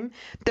time.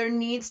 There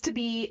needs to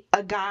be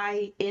a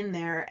guy in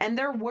there. And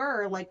there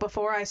were, like,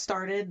 before I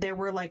started, there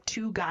were, like,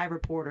 2 guy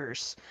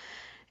reporters.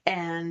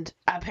 And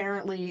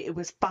apparently it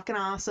was fucking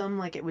awesome.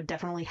 Like, it would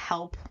definitely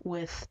help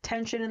with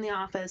tension in the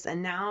office.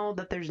 And now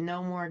that there's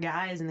no more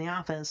guys in the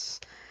office,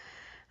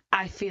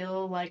 I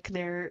feel like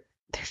there's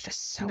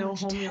just so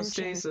much homeostasis.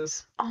 tension.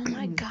 Oh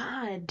my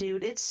God,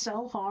 dude. It's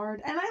so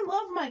hard. And I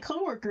love my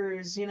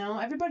coworkers, you know.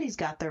 Everybody's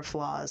got their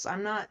flaws.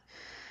 I'm not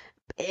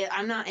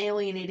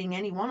alienating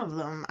any one of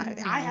them.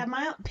 I have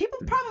my people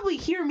probably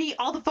hear me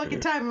all the fucking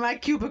time in my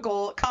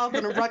cubicle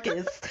causing a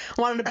ruckus,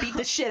 wanting to beat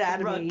the shit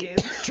out of me,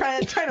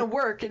 trying to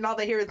work, and all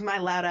they hear is my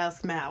loud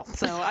ass mouth.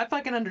 So I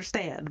fucking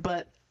understand,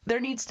 but there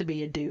needs to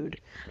be a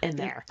dude in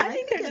there. I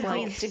think there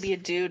needs to be a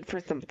dude for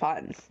some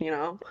fun, you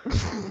know?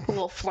 A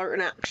little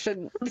flirting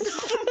action.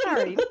 All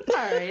right.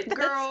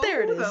 Girl,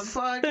 there it is. The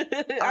fuck?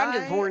 I'm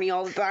just horny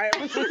all the time.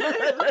 What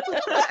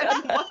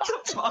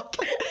the fuck?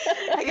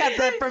 I got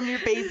that from your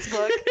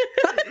Facebook.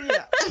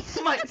 Yeah.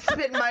 Might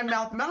spit in my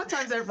mouth. The amount of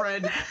times I've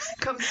read,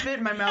 come spit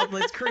in my mouth,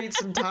 let's create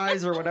some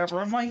ties or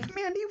whatever. I'm like,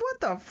 Mandy, what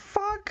the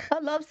fuck? I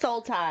love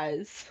soul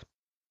ties.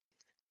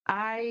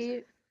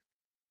 I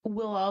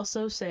will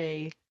also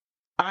say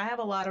I have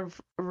a lot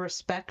of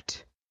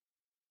respect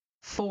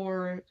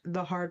for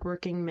the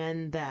hardworking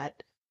men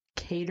that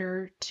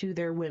cater to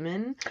their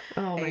women.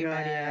 Oh my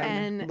God, yeah.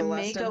 And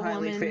make a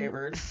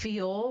woman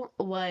feel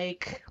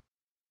like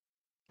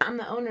I'm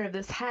the owner of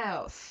this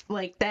house.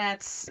 Like,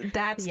 that's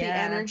the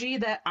energy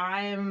that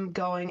I am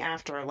going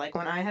after. Like,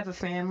 when I have a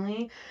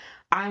family,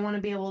 I want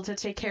to be able to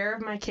take care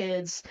of my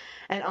kids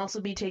and also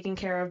be taken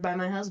care of by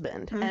my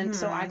husband. And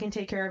so I can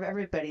take care of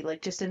everybody,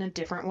 like, just in a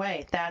different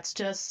way. That's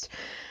just,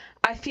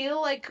 I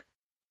feel like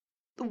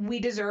we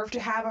deserve to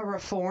have a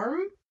reform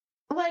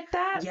like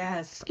that.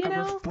 Yes, you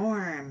know?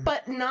 Reform.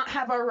 But not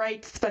have our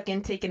rights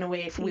fucking taken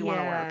away if we want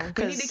to work.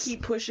 We need to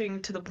keep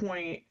pushing to the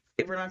point,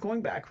 if we're not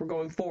going back, we're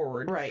going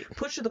forward. Right.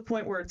 Push to the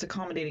point where it's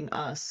accommodating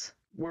us.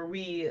 Where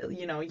we,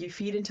 you know, you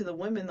feed into the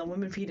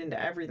women feed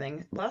into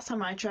everything. Last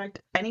time I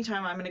checked,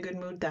 anytime I'm in a good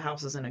mood, the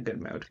house is in a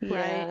good mood.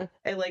 Right.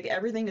 And, like,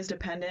 everything is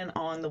dependent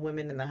on the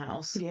women in the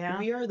house. Yeah.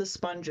 We are the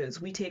sponges.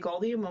 We take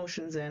all the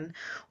emotions in.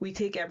 We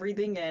take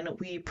everything in.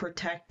 We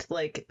protect,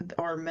 like,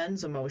 our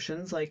men's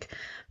emotions. Like,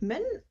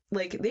 men,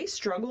 like, they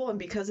struggle, and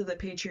because of the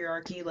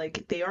patriarchy,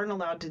 like, they aren't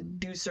allowed to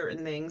do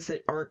certain things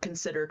that are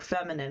considered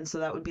feminine. So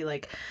that would be,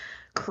 like,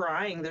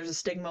 crying. There's a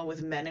stigma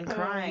with men and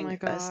crying,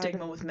 a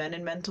stigma with men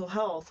and mental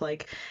health.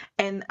 Like,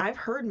 and I've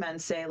heard men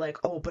say, like,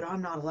 oh, but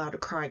I'm not allowed to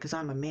cry because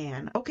I'm a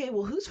man. Okay,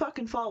 well, whose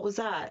fucking fault was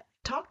that?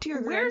 Talk to your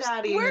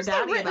granddaddy and your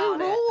daddy about it. Where's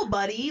the rule,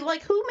 buddy?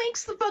 Like, who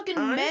makes the fucking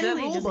men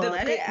rule book?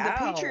 The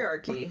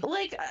patriarchy.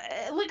 Like,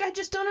 I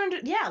just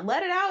don't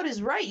let it out is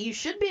right. You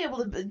should be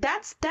able to.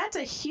 That's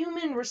a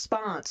human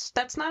response.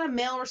 That's not a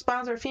male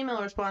response or a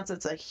female response.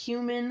 It's a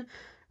human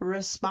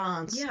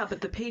response. Yeah,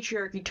 but the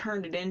patriarchy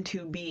turned it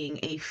into being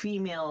a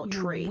female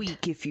trait.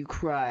 Weak if you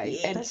cry.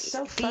 Yeah, and that's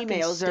so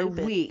females are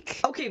weak.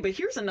 Okay, but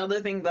here's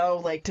another thing, though,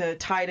 like, to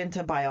tie it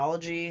into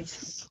biology.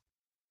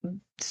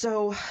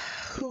 So,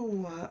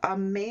 a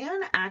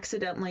man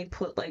accidentally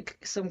put, like,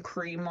 some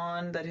cream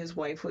on that his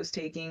wife was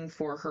taking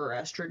for her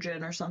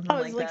estrogen or something like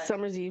that. Oh, it's like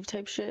Summer's Eve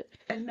type shit?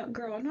 And no,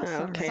 girl, I'm not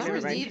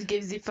Summer's Eve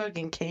gives you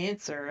fucking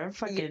cancer.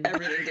 Everything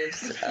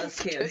gives us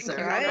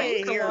cancer. I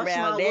didn't hear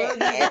about it.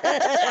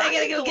 I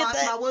gotta go wash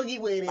my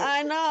woogie with it.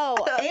 I know.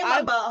 And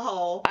my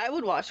butthole. I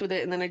would wash with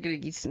it, and then I'd get a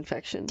yeast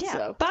infection. Yeah,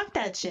 so. fuck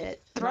that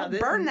shit.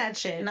 Burn that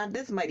shit. Not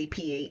this mighty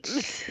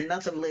pH.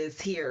 Nothing lives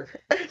here.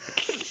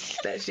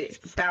 That shit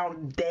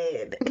found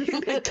dead.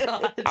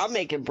 I'm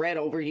making bread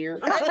over here.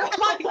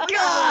 Oh my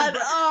God!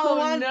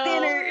 Oh no!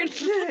 Dinner.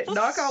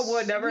 Knock on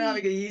wood, never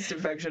having a yeast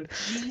infection.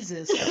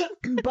 Jesus.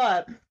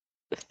 But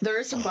there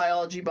is some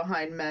biology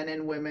behind men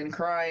and women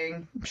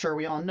crying. I'm sure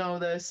we all know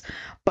this.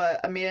 But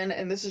a man,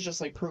 and this is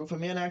just like proof, a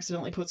man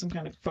accidentally put some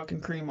kind of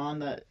fucking cream on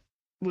that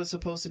was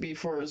supposed to be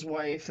for his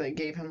wife that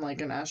gave him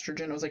like an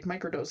estrogen. It was like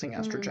microdosing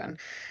estrogen.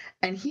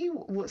 And he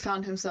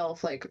found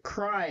himself like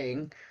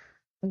crying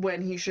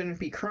when he shouldn't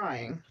be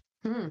crying.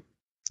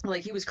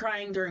 Like he was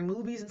crying during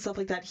movies and stuff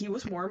like that. He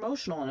was more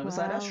emotional, and it was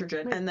that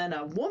estrogen. And then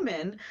a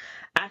woman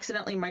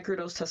accidentally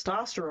microdosed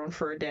testosterone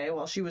for a day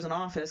while she was in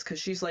office, because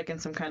she's like in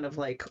some kind of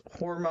like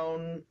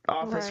hormone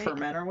office for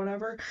men or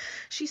whatever.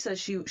 She says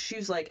she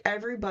was like,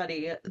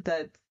 everybody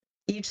that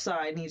each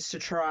side needs to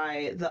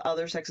try the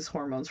other sex's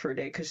hormones for a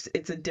day, because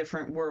it's a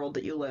different world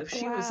that you live.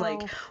 She was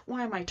like,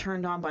 why am I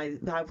turned on by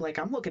that? Like,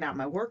 I'm looking at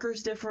my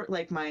workers different,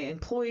 like my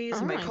employees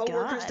and my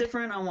coworkers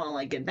different. I want to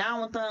like get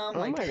down with them.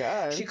 Like, my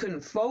God. She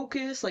couldn't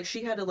focus. Like,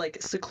 she had to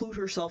like seclude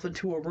herself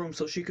into a room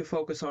so she could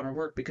focus on her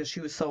work, because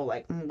she was so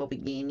like, what we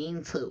getting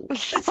into?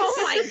 Oh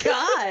my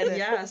God.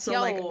 Yeah. So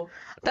like,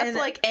 that's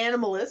like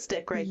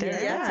animalistic right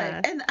there. Yeah.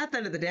 And at the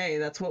end of the day,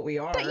 that's what we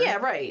are. But yeah,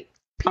 right.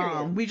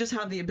 Period. We just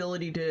have the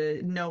ability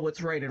to know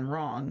what's right and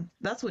wrong.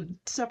 That's what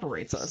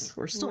separates us.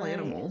 We're still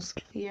animals.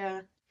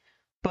 Yeah.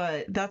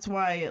 But that's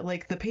why,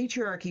 like, the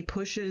patriarchy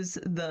pushes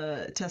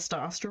the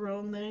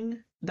testosterone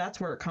thing.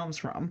 That's where it comes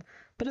from.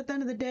 But at the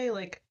end of the day,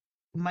 like,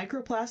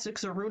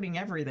 microplastics are ruining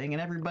everything,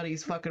 and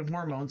everybody's fucking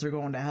hormones are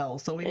going to hell.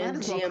 So we might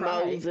as well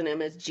cry. GMOs and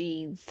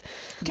MSGs.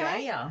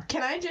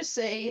 Can I just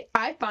say,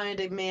 I find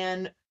a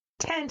man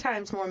 10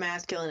 times more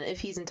masculine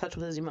if he's in touch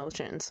with his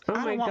emotions. Oh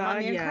my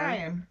God, yeah.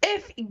 Crying.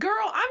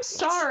 Girl, I'm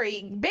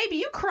sorry, baby,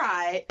 you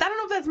cry. I don't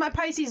know if that's my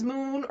Pisces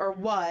moon or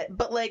what,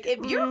 but like,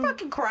 if you're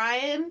fucking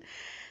crying,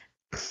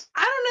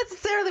 I don't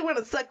necessarily want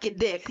to suck your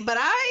dick, but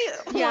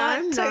I'm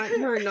not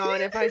turned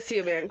on if I see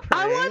a man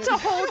crying. I want to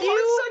hold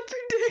you. Suck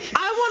your dick.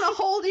 I want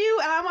to hold you,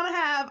 and I want to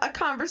have a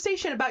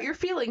conversation about your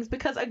feelings,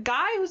 because a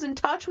guy who's in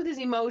touch with his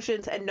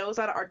emotions and knows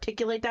how to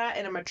articulate that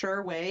in a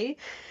mature way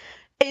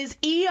is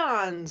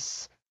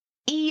eons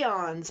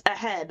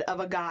ahead of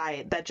a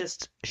guy that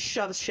just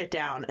shoves shit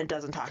down and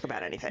doesn't talk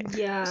about anything.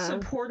 Yeah.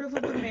 Supportive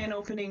of a man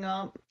opening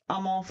up.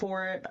 I'm all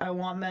for it. I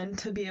want men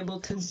to be able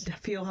to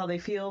feel how they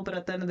feel, but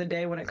at the end of the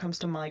day, when it comes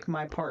to like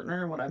my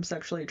partner and what I'm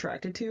sexually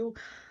attracted to,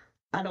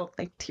 I don't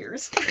like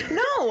tears.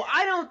 No,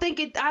 I don't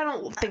think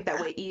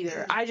that way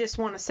either. I just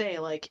want to say,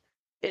 like,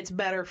 it's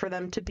better for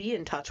them to be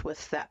in touch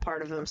with that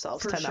part of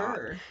themselves. For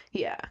sure.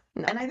 Yeah.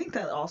 No. And I think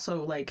that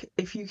also, like,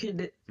 if you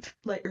could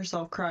let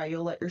yourself cry,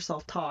 you'll let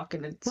yourself talk,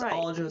 and it's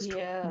all just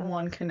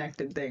one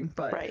connected thing.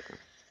 But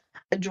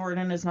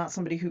Jordan is not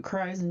somebody who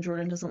cries, and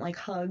Jordan doesn't like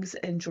hugs,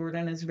 and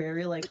Jordan is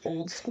very, like,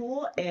 old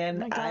school,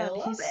 and I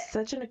love he's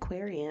such an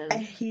Aquarian.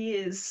 He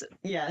is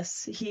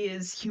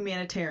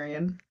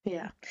humanitarian.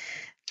 Yeah.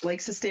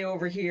 Likes to stay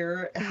over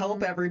here,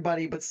 help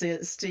everybody, but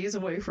stays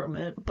away from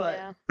it.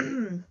 But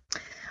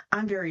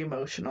I'm very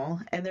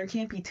emotional, and there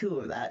can't be two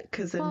of that,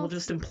 because then we'll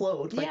just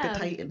implode like the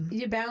Titan.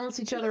 You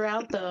balance each other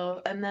out,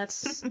 though, and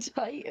that's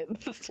Titan.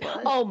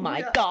 Oh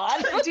my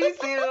God. Too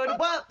soon.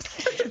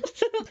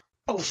 Whoops.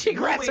 Oh, she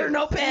grabs her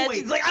notepad.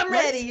 She's like, I'm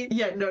ready.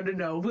 Yeah,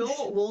 no.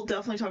 We'll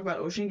definitely talk about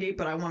Ocean Gate,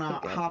 but I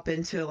want to hop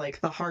into like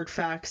the hard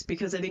facts,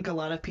 because I think a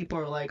lot of people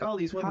are like, oh,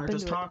 these women are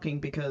just talking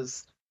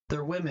because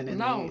they're women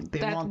and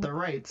they want their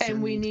rights.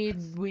 And we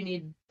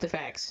need the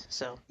facts.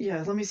 So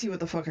yeah, let me see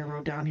what the fuck I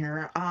wrote down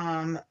here.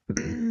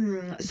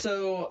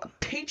 So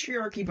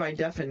patriarchy by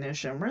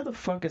definition. Where the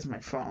fuck is my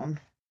phone?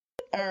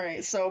 All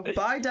right, so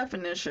by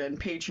definition,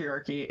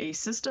 patriarchy, a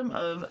system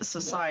of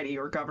society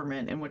or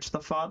government in which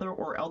the father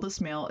or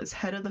eldest male is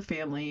head of the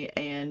family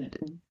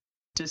and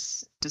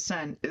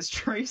descent is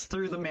traced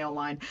through the male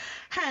line.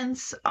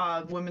 Hence,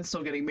 women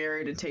still getting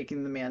married and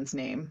taking the man's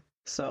name.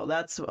 So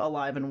that's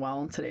alive and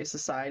well in today's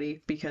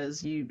society,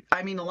 because a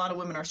lot of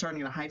women are starting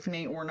to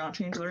hyphenate or not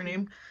change their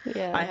name.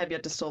 Yeah. I have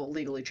yet to still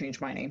legally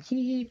change my name.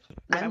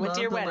 I love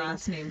the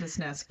last name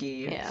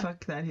Wisniewski. Yeah.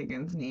 Fuck that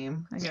Higgins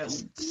name. I got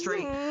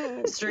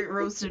straight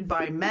roasted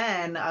by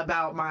men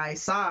about my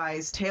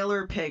size.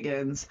 Taylor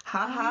Piggins.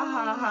 Ha ha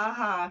ha ha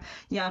ha.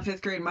 Yeah, in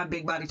 5th grade, my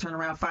big body turned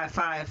around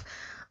 5'5".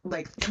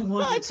 Like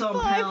 200 some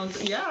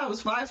pounds. Yeah, I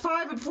was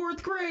 5'5" in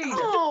 4th grade.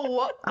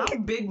 Oh,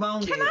 I'm big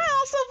boned. Can I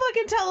also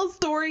fucking tell a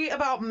story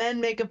about men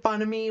making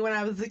fun of me when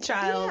I was a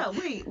child? Yeah,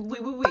 wait.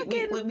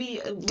 Let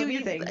me do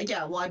your thing.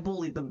 Yeah, well, I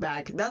bullied them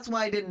back. That's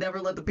why I didn't never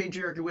let the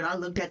patriarchy win. I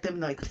looked at them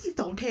like, please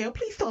don't tell.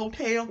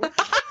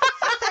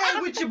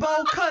 Hey, with your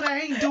bowl cut, I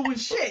ain't doing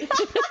shit.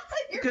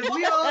 Because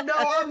we all know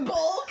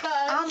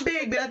I'm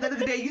big, but at the end of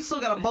the day, you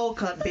still got a bowl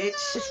cut,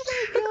 bitch.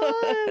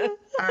 Oh my God.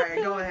 All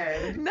right, go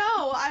ahead.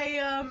 No,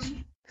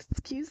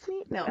 excuse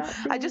me? No.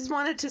 I just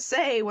wanted to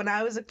say, when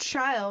I was a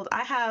child,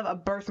 I have a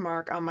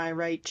birthmark on my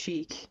right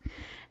cheek.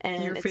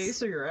 And your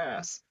face or your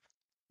ass?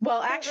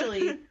 Well,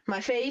 actually,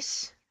 my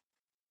face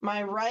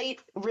my right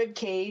rib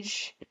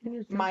cage,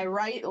 my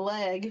right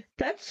leg.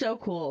 That's so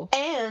cool.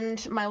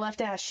 And my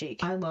left ass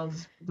cheek. I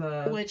love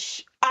the...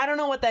 Which, I don't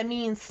know what that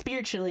means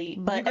spiritually,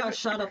 but... You got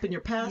shot up in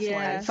your past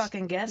life.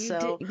 Fucking guess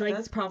so. Like,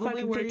 that's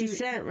probably where 50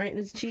 Cent right in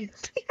his cheek.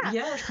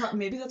 Yeah,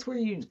 maybe that's where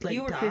you, like,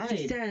 you were died.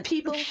 50 Cent.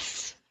 People...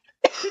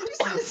 50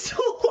 Cent is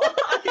still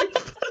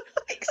alive.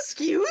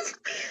 Excuse?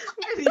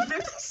 50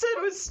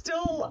 Cent is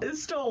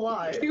still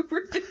alive. You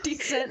were 50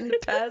 Cent in the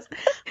past.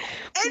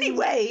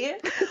 Anyway,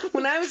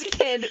 when I was a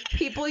kid,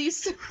 people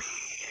used to...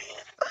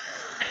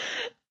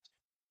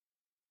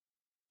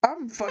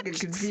 I'm fucking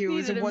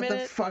confused needed a what the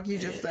minute. fuck you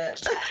just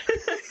said.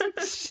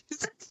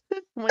 Oh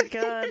my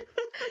god.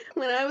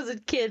 When I was a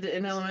kid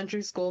in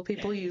elementary school,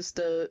 people used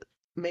to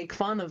make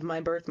fun of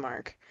my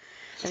birthmark.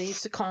 And they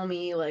used to call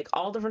me, like,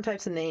 all different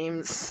types of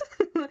names.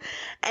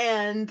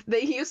 And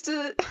they used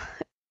to...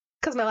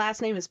 Because my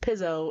last name is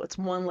Pizzo, it's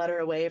one letter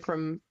away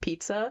from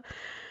pizza.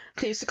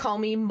 They used to call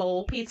me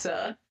Mole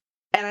Pizza.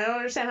 And I don't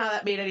understand how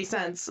that made any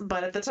sense,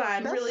 but at the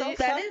time, That's really, so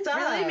that fucked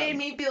really up. made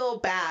me feel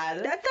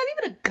bad. That's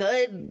not even a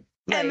good...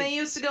 And they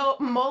used to go,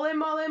 mole,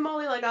 mole,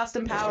 mole, like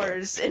Austin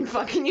Powers. And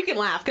fucking, you can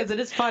laugh because it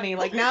is funny.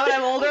 Like, now that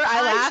I'm older,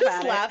 I laugh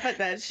at it. at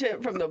that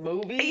shit from the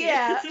movie.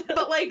 Yeah,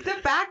 but, like, the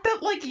fact that,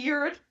 like,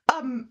 you're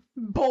a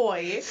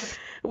boy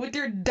with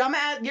your dumb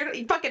ass, your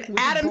fucking With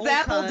Adam's bowl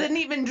apple cut. didn't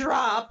even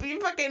drop.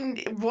 Your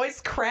fucking voice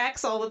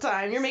cracks all the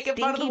time. You're making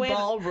fun of the way...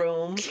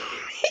 ballroom.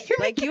 You're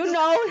Like, you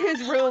know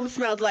his room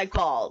smells like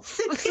balls.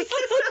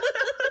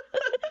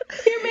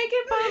 You're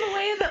making fun of the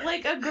way that,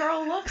 like, a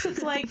girl looks.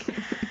 It's like,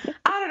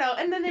 I don't know.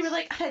 And then they were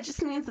like, it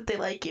just means that they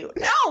like you.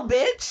 No,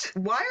 bitch!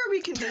 Why are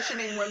we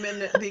conditioning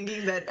women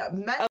thinking that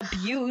men...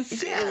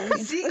 Abuse. Yeah,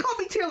 see, call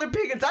me Taylor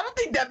Pickens. I don't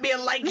think that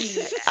man like me.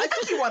 I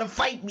think he want to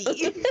fight me.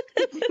 He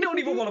don't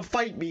even want to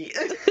fight me.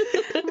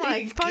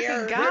 My fucking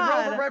Red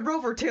god.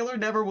 Rover, Taylor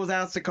never was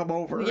asked to come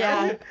over.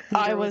 Yeah,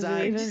 I wasn't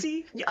You even.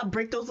 see? Yeah, I'll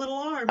break those little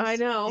arms. I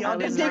know. Y'all I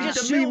didn't was drink not. the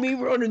See milk. me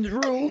running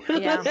through.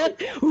 Yeah.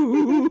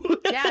 Ooh.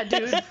 Yeah,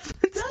 dude.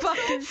 It's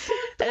fucking...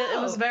 fucked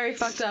It was up. very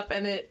fucked up,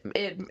 and it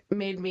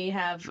made me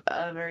have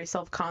a very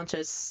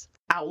self-conscious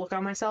outlook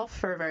on myself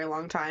for a very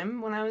long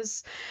time when I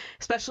was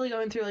especially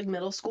going through like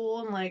middle school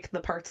and like the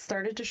parts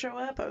started to show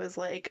up. I was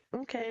like,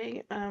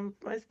 okay, I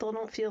still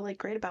don't feel like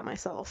great about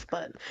myself,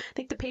 but I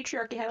think the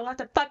patriarchy had a lot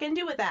to fucking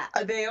do with that.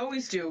 They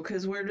always do,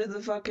 because where do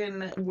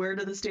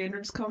the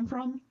standards come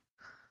from?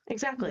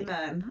 Exactly.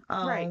 Men.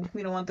 Right.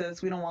 We don't want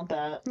this. We don't want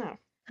that. No.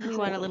 We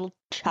want a little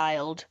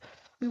child.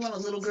 We want a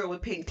little girl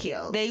with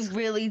pigtails. They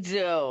really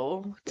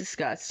do.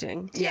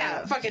 Disgusting.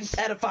 Yeah, fucking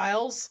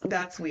pedophiles.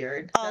 That's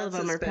weird. All of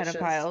That's them suspicious. are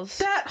pedophiles.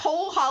 That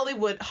whole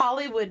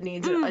Hollywood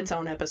needs its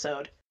own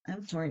episode.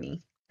 I'm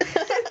horny.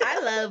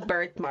 I love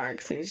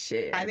birthmarks and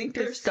shit. I think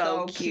they're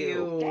so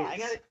cute. Yeah, I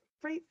got it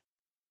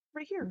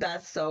right here.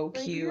 That's so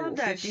cute. love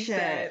that 50 shit.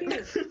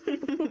 Cent.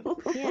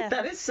 Yeah.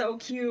 That is so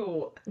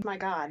cute. My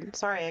god.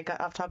 Sorry, I got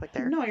off topic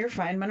there. No, you're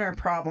fine. Men are a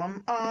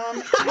problem.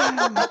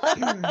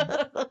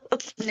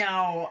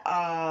 Now,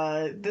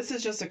 this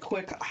is just a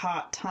quick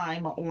hot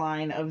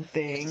timeline of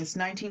things.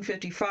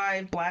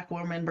 1955, black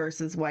woman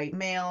versus white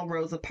male.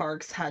 Rosa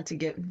Parks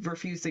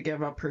refused to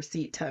give up her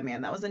seat to a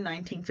man. That was in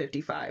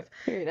 1955.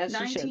 That's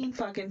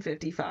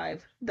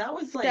 1955. That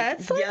was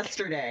That's like-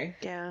 yesterday.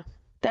 Yeah.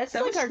 That's That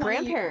like was our 20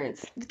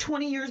 grandparents.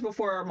 20 years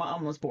before our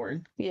mom was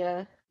born.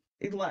 Yeah,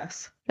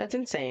 Less. that's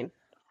insane.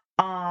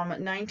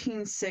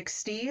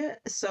 1960.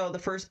 So the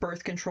first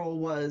birth control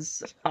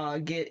was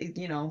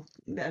the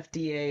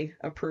FDA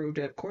approved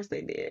it. Of course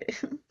they did.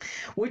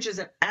 Which is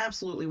an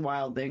absolutely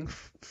wild thing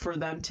for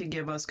them to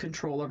give us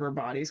control of our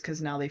bodies,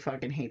 because now they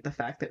fucking hate the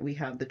fact that we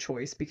have the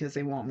choice because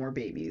they want more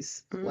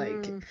babies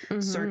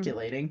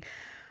circulating.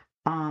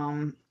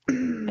 I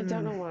don't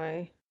know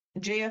why.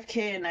 JFK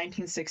in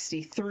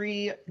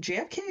 1963.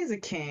 JFK is a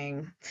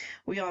king.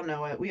 We all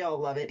know it. We all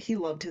love it. He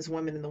loved his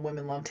women and the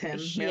women loved him.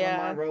 Yeah.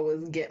 Marilyn Monroe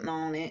was getting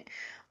on it.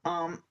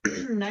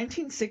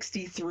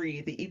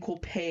 1963, the Equal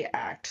Pay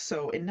Act.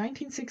 So in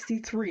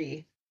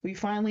 1963, we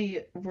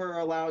finally were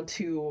allowed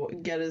to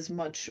get as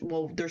much,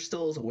 well, there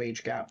still is a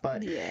wage gap,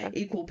 but Yeah.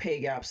 equal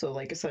pay gap. So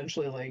like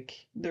essentially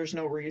like there's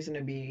no reason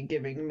to be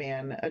giving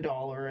man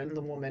 $1 and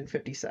the woman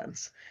 50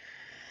 cents.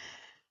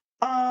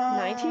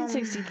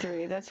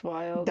 1963. That's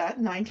wild. That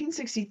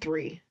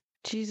 1963.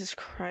 Jesus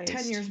Christ.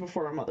 10 years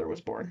before our mother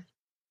was born.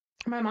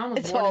 My mom was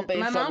It's all born. based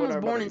My on mom what was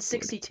our born mother in was doing.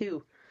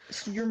 '62.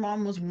 So your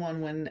mom was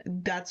one when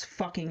that's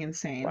fucking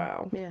insane.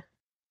 Wow. Yeah.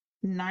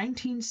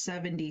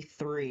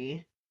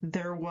 1973,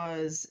 there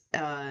was,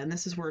 and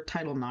this is where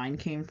Title IX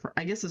came from.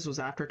 I guess this was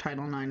after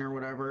Title IX or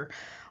whatever.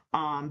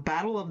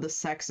 Battle of the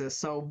Sexes.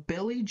 So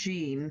Billie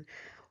Jean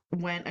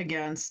went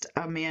against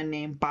a man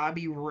named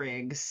Bobby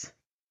Riggs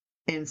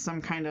in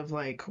some kind of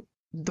like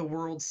the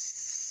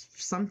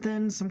some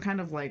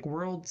kind of like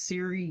World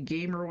Series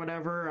game or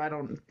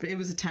whatever. It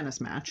was a tennis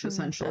match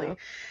essentially.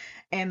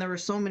 And there were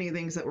so many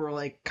things that were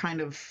like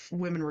kind of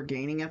women were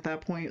gaining at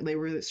that point. They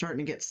were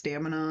starting to get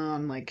stamina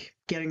on like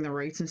getting the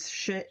rights and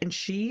shit. And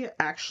she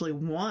actually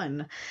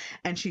won.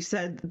 And she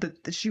said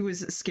that she was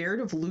scared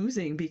of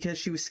losing because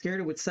she was scared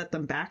it would set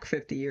them back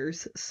 50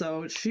 years.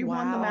 So she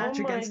won the match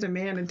against a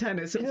man in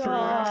tennis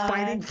for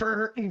fighting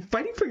for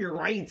your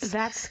rights.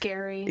 That's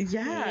scary.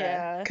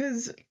 Yeah.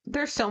 Because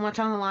there's so much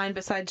on the line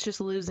besides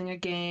just losing a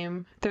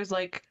game. There's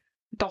like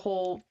the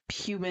whole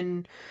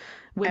human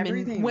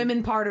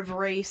women part of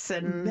race,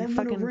 and then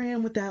fucking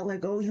ran with that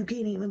like, oh, you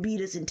can't even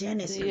beat us in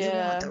tennis. You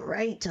want the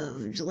right to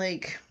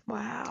like.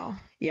 Wow.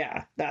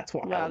 Yeah, that's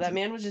wild. Wow, that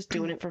man was just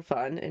doing it for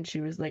fun, and she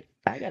was like,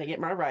 I gotta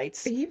get my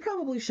rights. He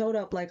probably showed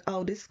up like,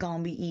 oh, this is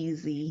gonna be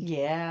easy.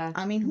 Yeah.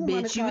 I mean, who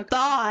bitch, you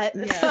thought.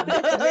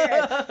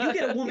 Yeah, you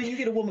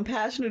get a woman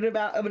passionate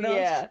about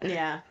enough.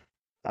 Yeah.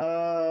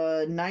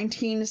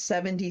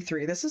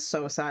 1973. This is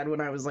so sad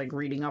when I was like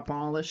reading up on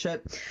all this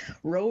shit.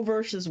 Roe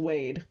versus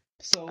Wade.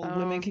 So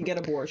women can get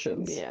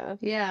abortions. Yeah,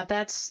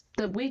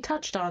 we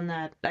touched on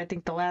that, I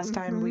think, the last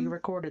time we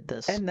recorded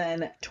this. And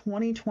then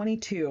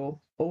 2022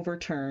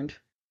 overturned.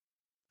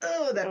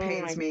 Oh, that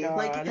pains me. God.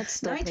 Like, That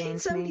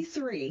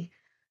 1973.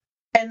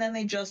 And then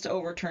they just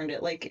overturned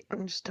it. Like, I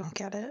just don't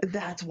get it.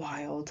 That's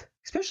wild.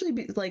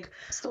 Especially, like...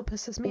 Still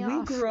pisses me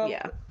off.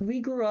 We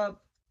grew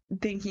up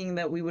thinking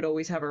that we would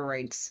always have our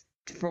rights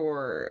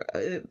for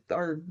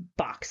our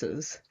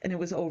boxes. And it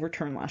was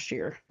overturned last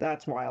year.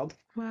 That's wild.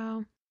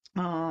 Wow.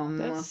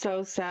 That's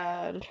so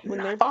sad.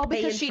 When they're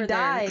because she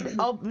died.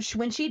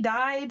 When she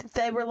died,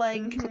 they were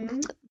like,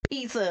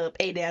 piece of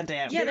a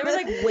damn. Yeah, they were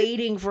like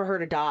waiting for her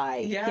to die.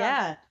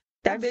 Yeah.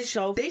 That bitch,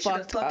 so they should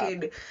have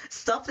fucking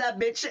stuffed that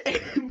bitch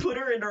and put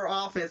her in her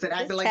office and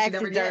acted like she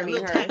never did. A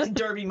little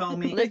taxidermy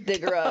moment. Let's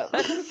dig her up.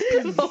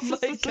 Oh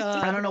my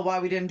god. I don't know why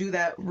we didn't do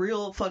that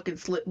real fucking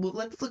slip. Well,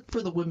 let's look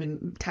for the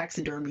women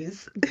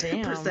taxidermies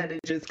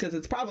percentages because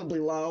it's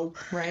probably low.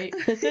 Right.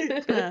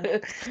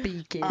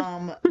 Speaking.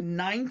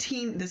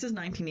 This is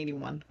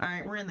 1981. All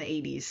right, we're in the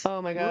 80s.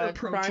 Oh my god.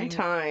 Prime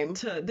time.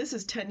 This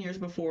is 10 years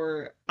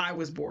before I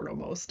was born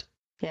almost.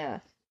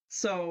 Yeah.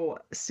 So,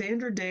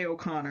 Sandra Day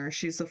O'Connor,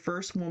 she's the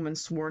first woman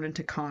sworn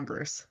into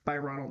Congress by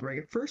Ronald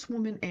Reagan. First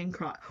woman in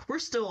Congress. We're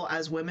still,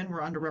 as women,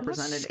 we're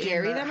underrepresented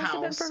scary in the that must House.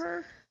 have been for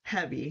her.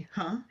 Heavy,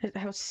 huh?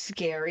 How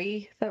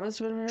scary that must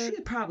have been for her.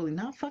 She's probably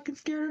not fucking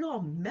scared at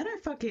all. Men are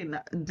fucking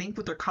think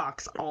with their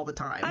cocks all the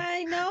time.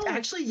 I know.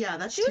 Actually, yeah,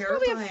 that's terrifying. She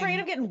was terrifying. probably afraid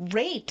of getting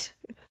raped.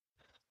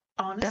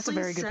 Honestly, that's a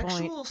very good point.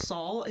 Sexual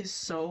assault is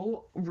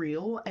so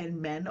real,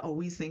 and men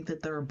always think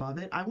that they're above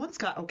it. I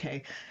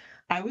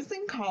was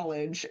in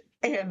college,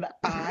 and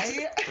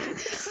I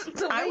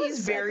was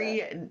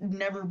very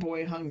never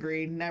boy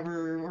hungry,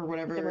 never or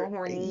whatever. Never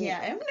horny.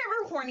 Yeah, I'm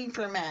never horny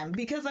for men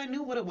because I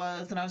knew what it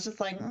was, and I was just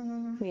like,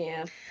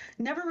 yeah,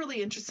 never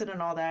really interested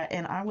in all that.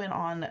 And I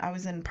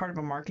was in part of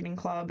a marketing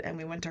club, and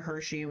we went to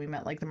Hershey, and we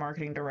met like the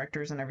marketing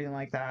directors and everything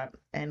like that.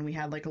 And we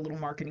had like a little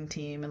marketing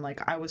team, and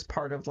like I was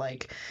part of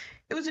like,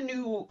 it was a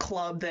new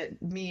club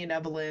that me and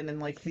Evelyn and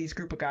like these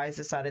group of guys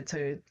decided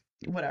to.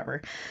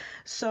 Whatever.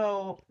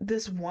 So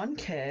this one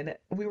kid,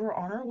 we were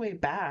on our way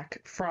back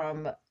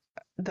from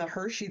the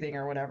Hershey thing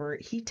or whatever.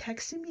 He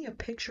texted me a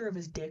picture of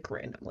his dick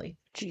randomly.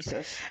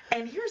 Jesus.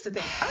 And here's the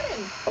thing.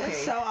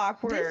 That's so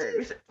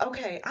awkward.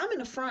 I'm in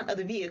the front of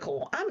the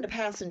vehicle. I'm in the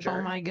passenger.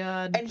 Oh my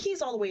god. And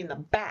he's all the way in the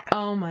back.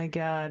 Oh my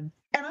god.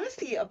 And I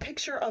see a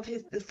picture of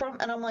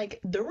and I'm like,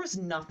 there was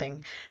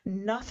nothing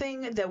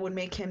that would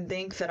make him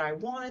think that I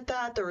wanted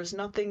that. There was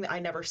nothing. I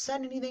never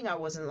said anything. I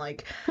wasn't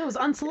like. It was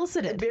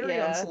unsolicited.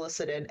 Very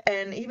unsolicited.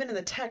 And even in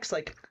the text,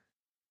 like,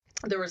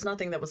 there was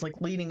nothing that was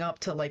like leading up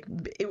to like.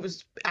 It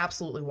was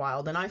absolutely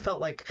wild, and I felt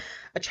like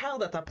a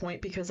child at that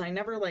point because I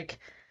never like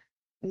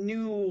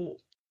knew.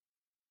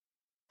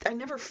 I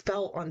never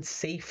felt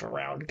unsafe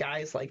around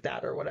guys like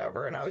that or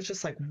whatever. And I was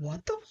just like,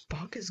 what the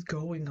fuck is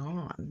going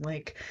on?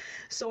 Like,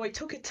 so I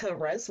took it to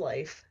Res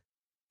Life.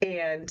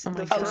 And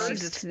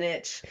she's a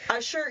snitch.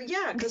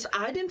 Because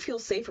I didn't feel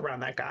safe around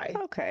that guy.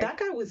 Okay. That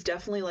guy was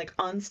definitely like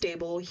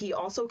unstable. He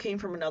also came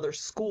from another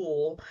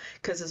school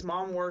because his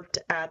mom worked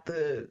at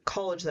the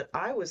college that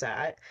I was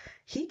at.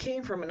 He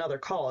came from another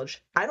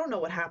college. I don't know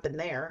what happened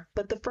there,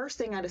 but the first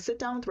thing I had to sit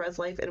down with Res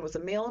Life, and it was a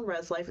male in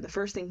Res Life, and the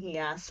first thing he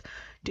asked,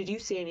 did you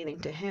say anything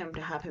to him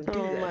to have him do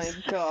this?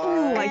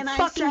 Oh my god. I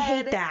fucking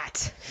hate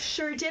that.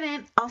 Sure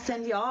didn't. I'll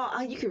send you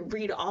all. You can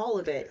read all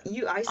of it.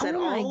 I said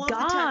all of the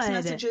text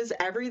messages,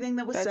 everything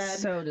that was said.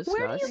 That's so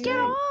disgusting. Where do you get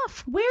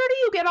off? Where do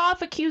you get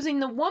off accusing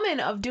the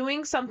woman of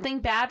doing something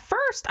bad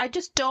first? I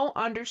just don't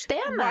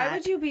understand that. Why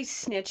would you be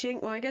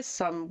snitching? Well, I guess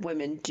some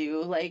women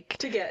do, like...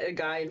 To get a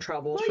guy in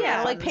trouble. Well,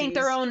 yeah, like paint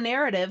their own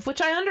narrative,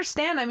 which I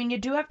understand. I mean, you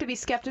do have to be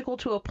skeptical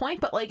to a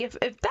point, but like if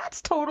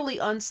that's totally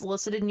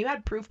unsolicited and you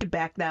had proof to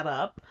back that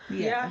up...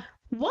 Yeah.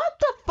 What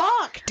the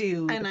fuck,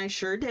 dude? And I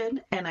sure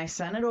did. And I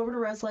sent it over to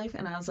Res Life,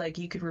 and I was like,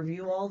 you could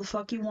review all the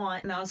fuck you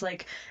want. And I was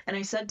like, and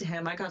I said to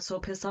him, I got so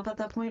pissed off at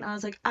that point. I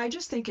was like, I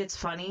just think it's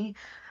funny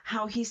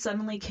how he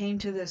suddenly came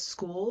to this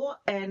school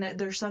and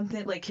there's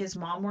something like his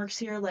mom works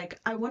here. Like,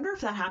 I wonder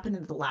if that happened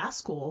in the last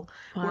school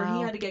where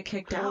he had to get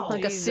kicked out.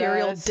 Like a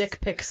serial dick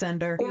pic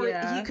sender. Or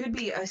he could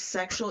be a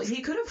sexual,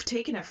 he could have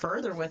taken it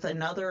further with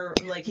another,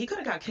 like, he could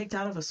have got kicked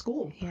out of a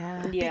school.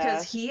 Yeah.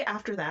 Because he,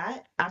 after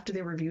that, after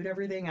they reviewed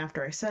everything,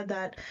 after I said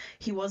that,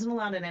 he wasn't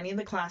allowed in any of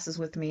the classes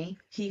with me.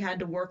 He had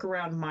to work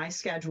around my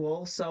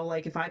schedule. So,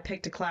 like, if I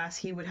picked a class,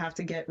 he would have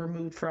to get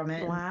removed from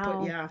it. Wow.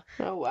 But yeah.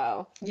 Oh,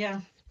 wow.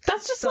 Yeah.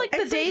 That's just like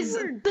the days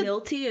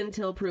guilty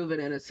until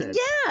proven innocent.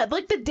 Yeah,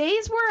 like the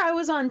days where I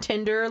was on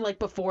Tinder, like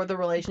before the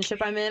relationship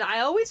I'm in, I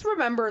always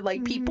remember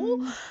like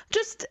people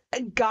just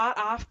got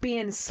off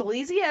being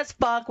sleazy as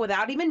fuck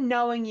without even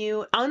knowing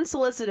you,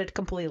 unsolicited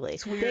completely.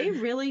 They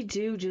really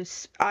do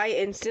just, I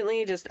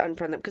instantly just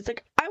unfriend them because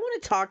like, I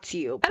want to talk to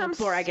you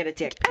before I get a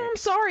dick pic. And I'm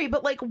sorry,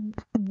 but like,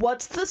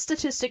 what's the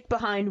statistic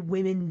behind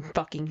women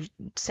fucking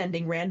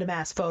sending random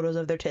ass photos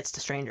of their tits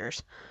to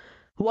strangers?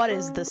 What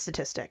is the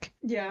statistic?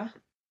 Yeah.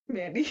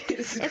 Mandy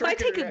if I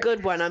take a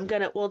good one, I'm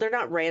gonna, well, they're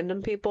not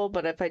random people,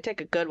 but if I take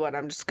a good one,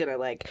 I'm just gonna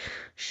like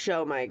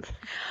show my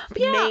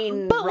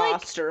main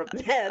roster of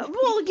men.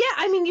 Well, yeah,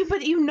 I mean,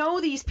 but you know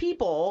these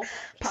people,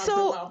 but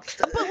like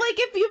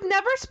if you've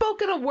never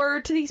spoken a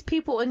word to these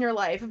people in your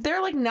life, if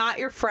they're like not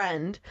your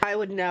friend, I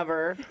would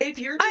never. If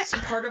you're just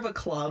part of a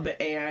club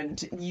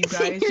and you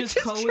guys just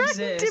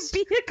coexist,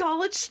 to be a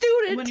college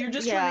student, when you're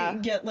just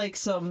trying to get like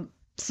some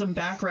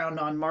background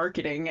on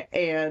marketing,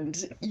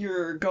 and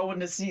you're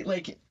going to see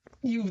like.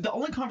 The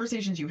only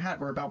conversations you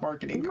had were about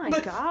marketing. Oh my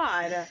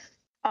god.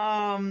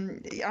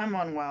 I'm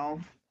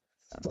unwell.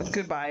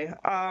 Goodbye.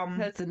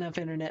 That's enough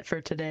internet for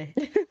today.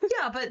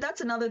 Yeah, but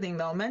that's another thing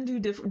though. Men do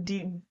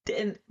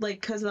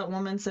like, because that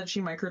woman said she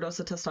microdosed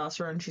of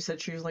testosterone. She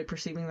said she was like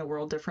perceiving the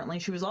world differently.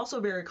 She was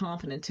also very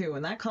confident too,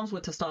 and that comes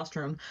with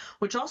testosterone,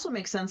 which also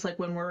makes sense. Like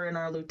when we're in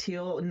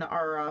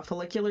our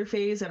follicular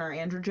phase and our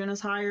androgen is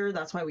higher,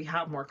 that's why we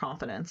have more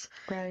confidence.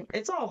 Right.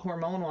 It's all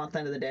hormonal at the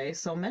end of the day.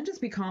 So men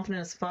just be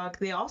confident as fuck.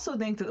 They also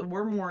think that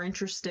we're more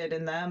interested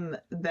in them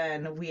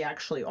than we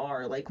actually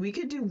are. Like we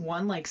could do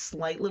one like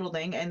slight little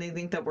thing, and they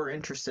think that we're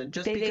interested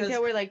just they because think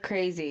that we're like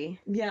crazy.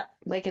 Yeah.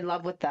 Like in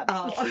love with them.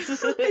 Oh.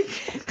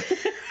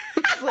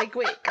 Like,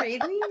 wait, crazy?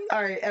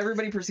 All right,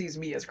 everybody perceives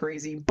me as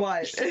crazy,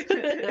 but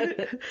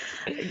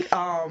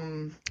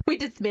we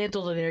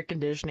dismantled an air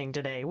conditioning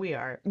today. We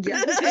are.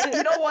 Yeah.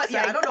 You know what?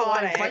 Yeah, I don't know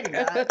why I'm fighting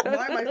that.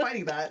 Why am I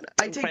fighting that?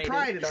 I take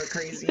pride in our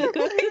crazy. Oh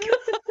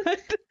my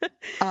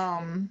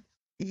god.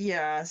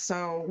 Yeah,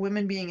 so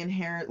women being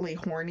inherently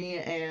horny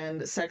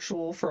and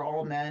sexual for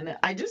all men.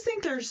 I just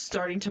think they're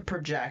starting to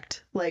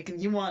project. Like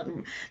they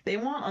want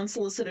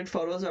unsolicited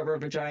photos of our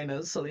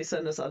vaginas, so they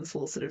send us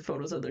unsolicited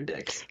photos of their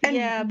dicks. And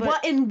yeah,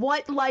 but in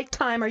what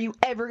lifetime are you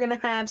ever gonna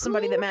have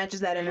somebody that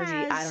matches that energy?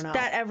 I don't know.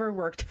 That ever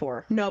worked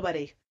for?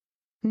 Nobody.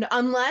 No,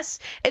 unless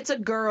it's a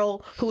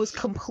girl who is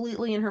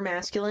completely in her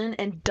masculine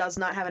and does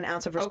not have an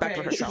ounce of respect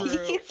for herself.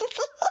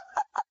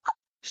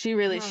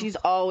 She's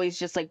always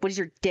just like, what does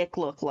your dick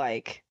look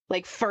like?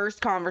 Like, first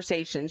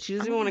conversation. She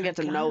doesn't even want to get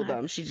to know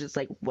them. She's just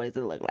like, what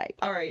does it look like?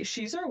 All right,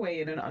 she's our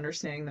way in and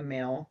understanding the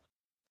male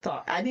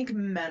thought. I think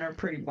men are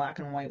pretty black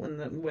and white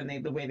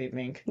the way they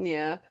think.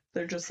 Yeah.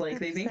 They're just like,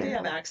 they think they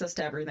have access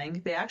to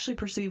everything. They actually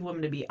perceive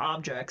women to be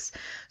objects.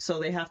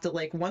 So they have to,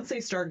 like, once they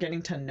start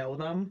getting to know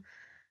them,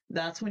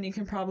 that's when you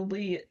can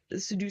probably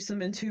seduce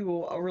them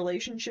into a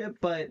relationship,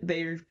 but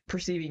they're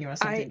perceiving you as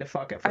something to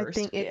fuck at first. I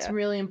think it's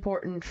really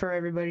important for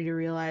everybody to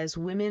realize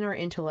women are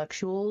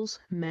intellectuals,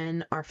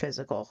 men are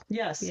physical.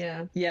 Yes.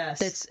 Yeah.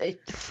 Yes.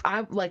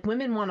 Like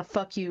women want to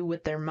fuck you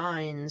with their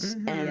minds,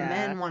 and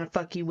men want to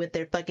fuck you with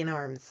their fucking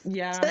arms.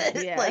 Yeah.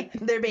 Like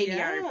their baby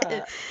arm.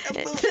 Their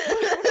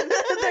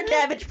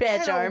Cabbage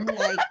Patch arm.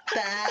 Like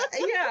that.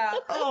 Yeah.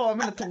 Oh, I'm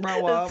gonna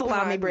throw up.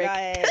 Salami brick.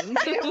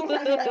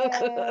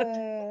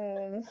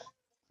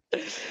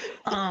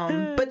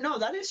 But no,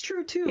 that is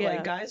true too. Yeah.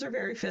 Like guys are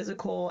very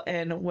physical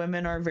and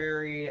women are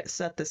very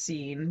set the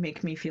scene,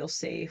 make me feel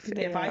safe.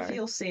 If I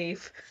feel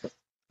safe,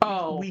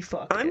 we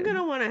fuck. I'm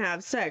gonna want to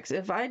have sex.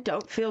 If I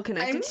don't feel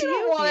connected to you,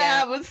 I want to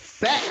have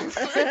sex.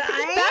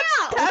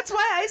 That's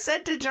why I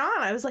said to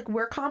John, I was like,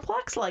 we're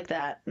complex like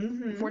that.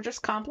 Mm-hmm. We're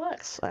just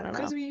complex. I don't know.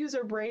 Because we use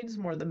our brains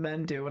more than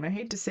men do, and I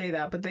hate to say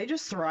that, but they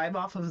just thrive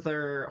off of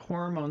their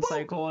hormone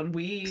cycle, and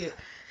we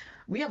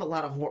have a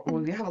lot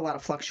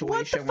of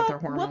fluctuation with our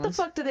hormones. What the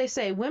fuck do they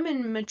say?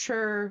 Women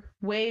mature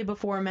way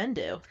before men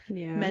do.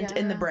 Yeah.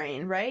 In the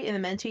brain, right? In the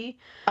menti.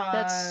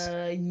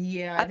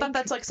 I thought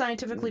that's like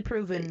scientifically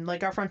proven.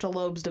 Like our frontal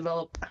lobes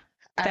develop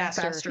at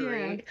a faster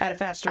rate. I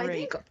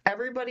think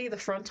everybody, the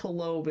frontal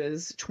lobe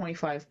is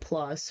 25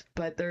 plus,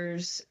 but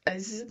is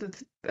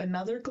it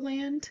another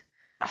gland?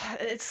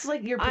 It's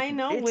like I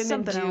know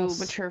women do else.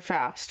 mature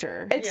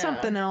faster. It's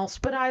something else,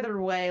 but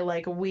either way,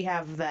 like we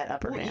have that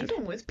upper hand.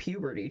 Even with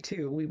puberty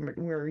too,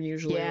 we're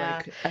usually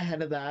like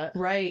ahead of that.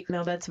 Right?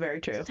 No, that's very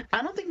true.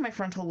 I don't think my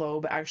frontal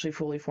lobe actually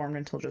fully formed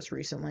until just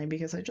recently,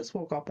 because I just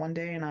woke up one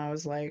day and I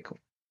was like,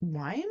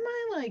 why am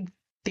I like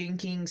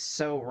thinking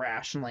so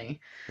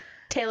rationally?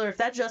 Taylor, if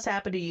that just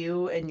happened to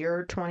you and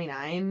you're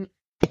 29,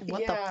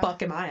 what the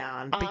fuck am I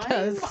on?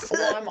 Because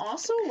I'm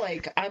also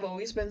like, I've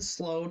always been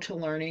slow to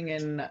learning,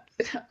 and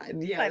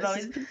I've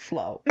always been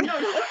slow. No,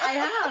 I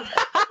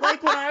have.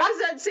 Like when I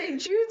was at St.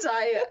 Jude's,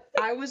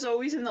 I was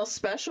always in those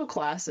special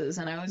classes,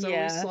 and I was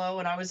always slow.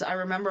 And I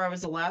remember I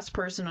was the last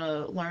person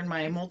to learn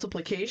my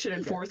multiplication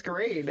in 4th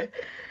grade.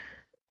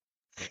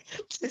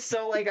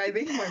 So like, I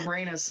think my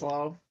brain is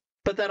slow,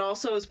 but that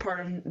also is part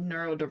of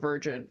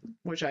neurodivergent,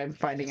 which I'm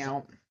finding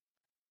out.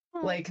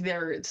 Like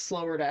they're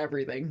slower to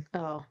everything.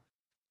 Oh,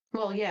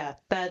 well, yeah,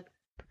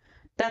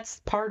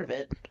 that's part of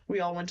it. We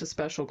all went to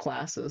special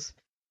classes.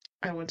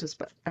 I went to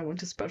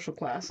special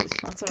classes.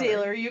 That's all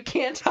Taylor, right. you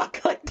can't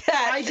talk like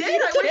that. I did.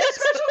 I went to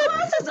special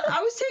classes.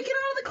 I was taken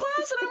out of the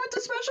class and I went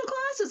to special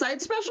classes. I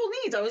had special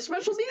needs. I was a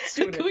special needs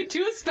student. Can we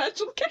do a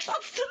special cast?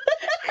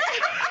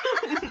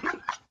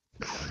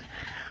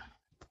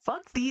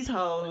 Fuck these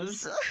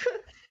hoes.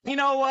 You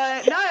know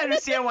what? Now I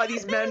understand why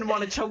these men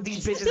want to choke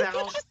these bitches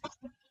out.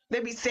 They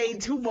be saying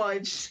too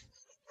much.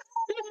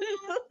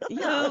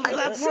 Yeah, I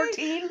that's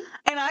 14.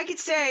 And I could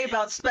say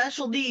about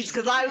special needs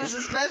because I was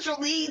a special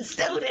needs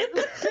student.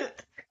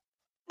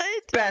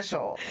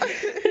 Special.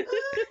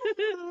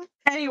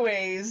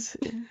 Anyways.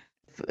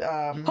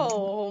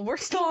 Oh, we're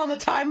still on the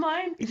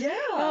timeline? Yeah.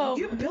 Oh.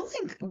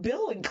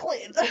 Bill and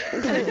Clinton.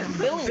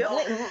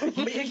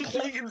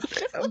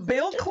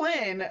 Bill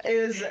Clinton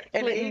is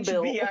an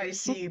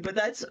HBIC, but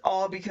that's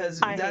all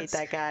because I hate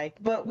that guy.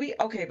 But he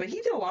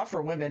did a lot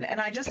for women, and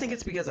I just think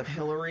it's because of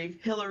Hillary.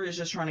 Hillary is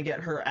just trying to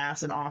get her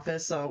ass in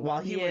office, so while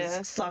he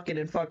was sucking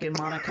and fucking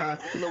Monica,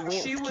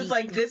 she was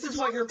like, this is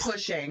what you're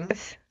pushing.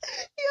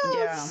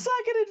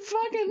 Sucking and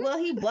fucking. Well,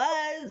 he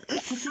was.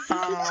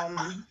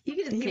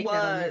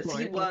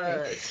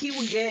 He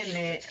was getting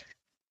it.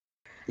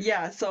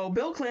 Yeah, so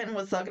Bill Clinton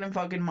was sucking and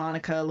fucking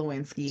Monica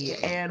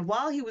Lewinsky, and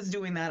while he was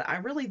doing that, I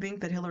really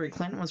think that Hillary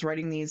Clinton was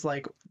writing these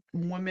like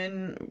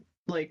women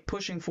like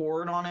pushing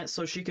forward on it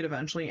so she could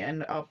eventually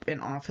end up in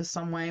office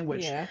some way,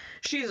 which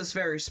she is a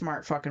very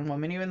smart fucking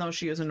woman, even though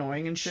she is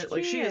annoying and shit.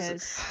 Like she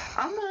is.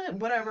 I'm not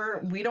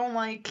whatever. We don't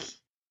like.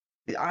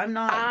 I'm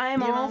not.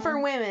 I'm all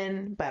for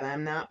women, but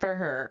I'm not for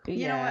her.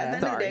 You know, at the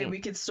end of the day, we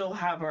could still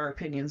have our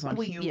opinions on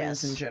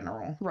humans in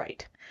general.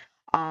 Right.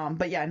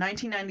 But yeah,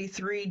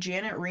 1993,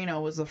 Janet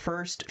Reno was the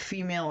first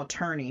female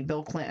attorney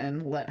Bill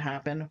Clinton let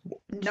happen.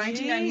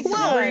 1993.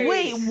 Whoa,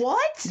 wait,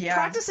 what? Yeah.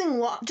 Practicing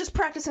law, just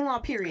practicing law,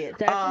 period.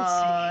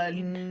 That's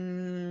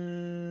insane.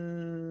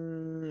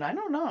 I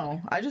don't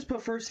know. I just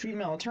put first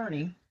female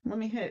attorney. Let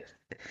me hit.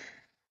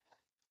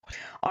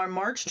 On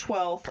March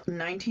 12th,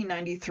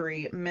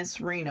 1993,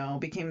 Miss Reno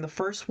became the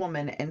first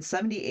woman and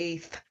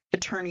 78th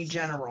Attorney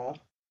General.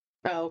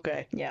 Oh,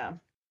 okay. Yeah.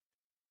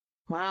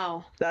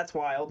 Wow. That's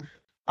wild.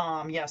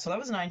 Yeah, so that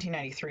was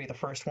 1993, the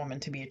first woman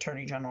to be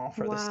Attorney General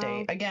for the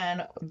state.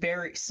 Again,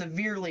 very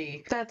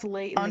severely that's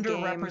late in the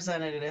game.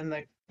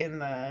 Underrepresented in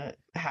the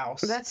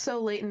House. That's so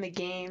late in the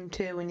game,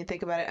 too, when you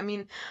think about it. I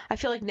mean, I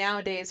feel like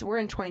nowadays, we're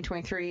in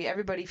 2023,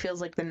 everybody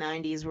feels like the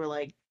 90s were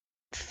like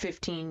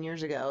 15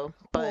 years ago,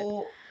 but...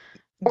 Well,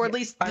 or at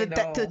least the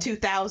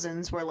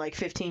 2000s were like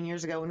 15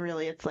 years ago, and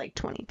really it's like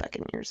 20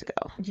 fucking years ago.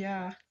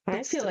 Yeah.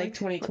 I feel like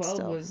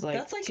 2012 was like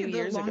that's like 2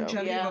 years ago. That's like the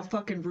longevity of a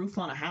fucking roof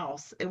on a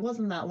house. It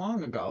wasn't that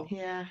long ago.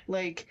 Yeah.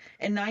 Like,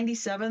 in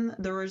 97,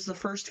 there was the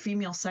first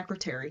female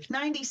secretary.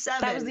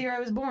 97! That was the year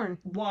I was born.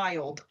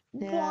 Wild.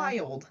 Yeah.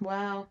 Wild.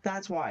 Wow.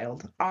 That's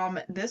wild.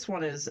 This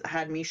one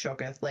had me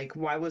shooketh. Like,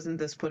 why wasn't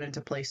this put into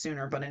play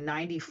sooner? But in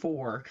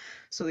 94,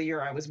 so the year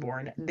I was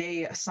born,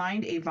 they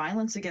signed a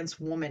Violence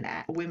Against Women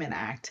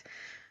Act.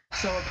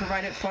 So it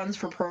provided funds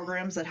for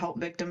programs that help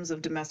victims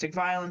of domestic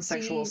violence,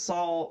 sexual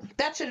assault.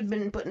 That should have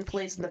been put in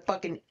place in the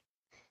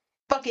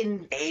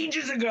fucking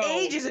ages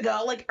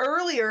ago. Like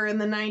earlier in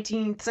the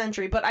 19th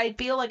century. But I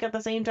feel like at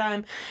the same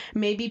time,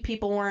 maybe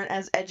people weren't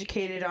as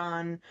educated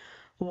on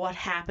what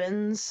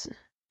happens.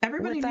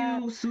 Everybody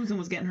knew Susan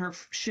was getting her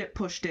shit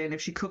pushed in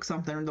if she cooked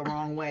something the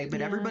wrong way, but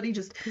everybody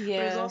just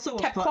there's also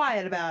kept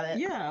quiet about it.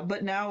 Yeah,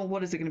 but now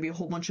what is it going to be? A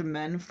whole bunch of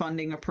men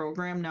funding a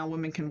program? Now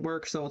women can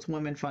work, so it's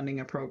women funding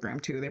a program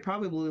too. They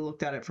probably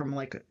looked at it from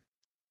like,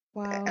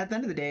 wow. At the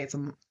end of the day, it's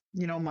a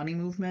money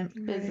movement,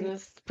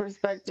 business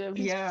perspective.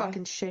 It's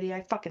fucking shitty. I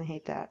fucking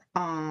hate that.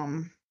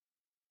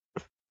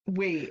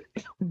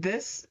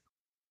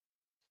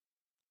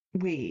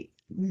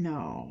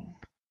 No.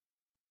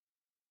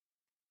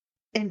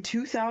 In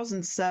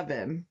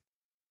 2007,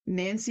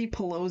 Nancy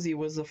Pelosi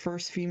was the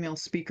first female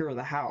Speaker of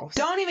the House.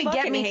 Don't even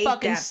get me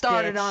fucking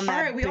started on that.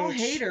 All right, we all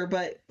hate her,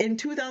 but in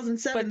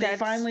 2007, they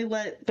finally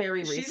let.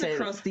 Very she's recent. a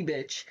crusty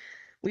bitch.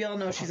 We all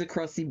know she's a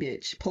crusty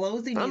bitch.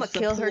 Pelosi needs to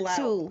kill her out.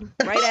 Too.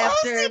 Right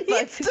after. Pelosi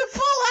needs to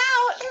pull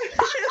out.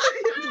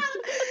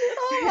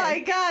 Oh my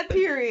God!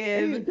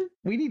 Period.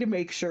 We need to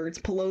make sure it's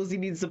Pelosi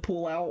needs to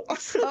pull out.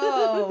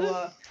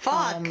 Oh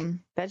fuck!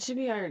 That should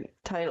be our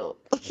title.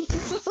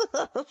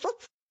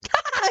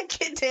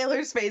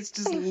 Taylor's face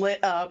just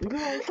lit up.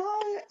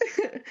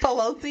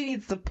 Pelosi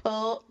needs to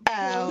pull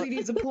out. Pelosi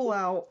needs to pull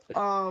out.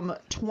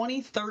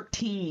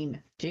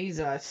 2013.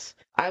 Jesus.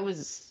 I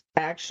was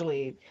a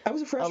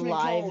freshman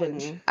alive in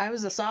college. I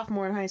was a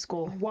sophomore in high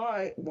school.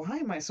 Why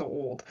am I so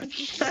old?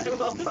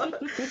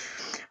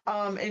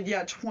 And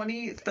yeah,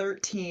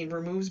 2013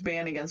 removes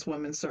ban against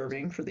women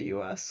serving for the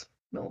U.S.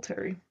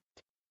 military.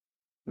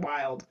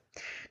 Wild.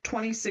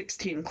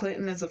 2016,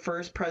 Clinton is the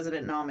first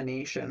president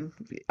nominee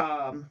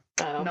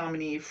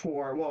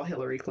for,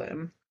 Hillary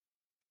Clinton.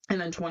 And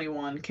then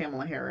 21,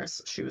 Kamala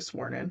Harris. She was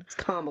sworn in. It's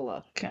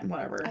Kamala.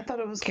 Whatever. I thought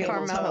it was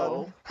Camel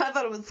Carmelo. toe. I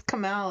thought it was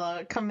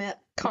Kamala. Camel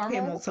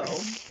Camel toe.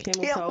 Harry.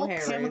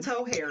 Camel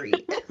toe Harry.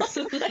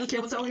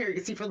 Camel toe Harry. You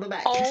can see from the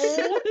back.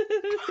 Oh.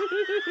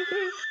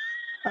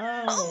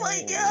 Oh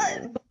my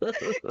God.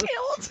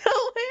 Camel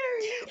toe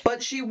Harry.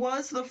 But she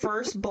was the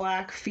first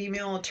black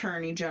female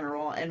attorney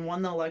general and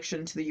won the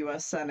election to the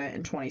U.S. Senate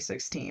in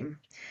 2016.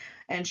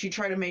 And she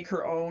tried to make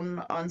her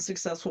own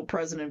unsuccessful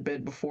president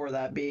bid before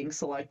being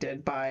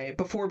selected by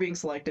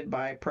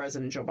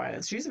President Joe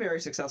Biden. She's a very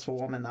successful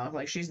woman, though.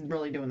 Like, she's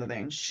really doing the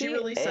thing. She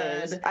really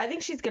said, I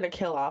think she's gonna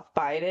kill off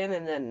Biden,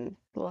 and then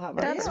we'll have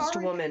our first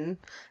woman.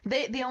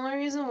 The only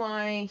reason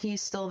why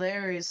he's still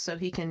there is so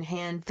he can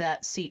hand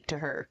that seat to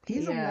her.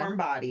 He's a warm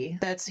body.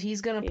 He's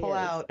gonna pull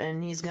out,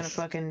 and he's gonna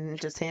fucking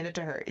just hand it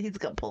to her. He's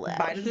gonna pull out.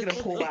 Biden's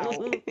gonna pull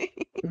out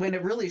when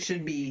it really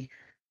should be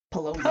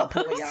Pelosi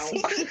pulling out.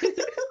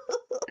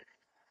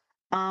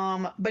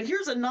 But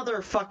here's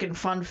another fucking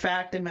fun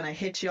fact. I'm gonna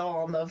hit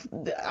y'all on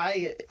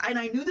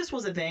I knew this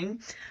was a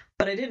thing,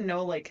 but I didn't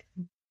know like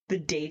the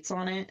dates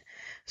on it.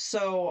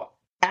 So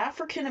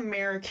African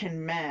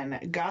American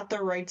men got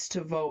the rights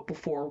to vote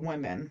before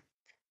women.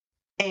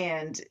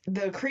 And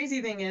the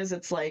crazy thing is,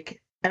 it's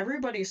like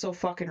everybody's so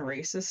fucking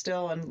racist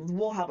still, and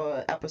we'll have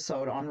an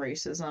episode on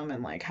racism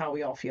and like how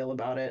we all feel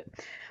about it.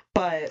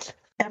 But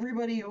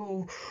everybody,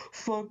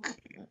 fuck,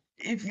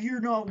 if you're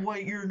not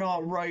white, you're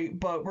not right,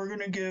 but we're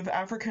gonna give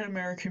African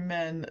American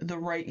men the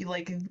right,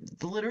 like,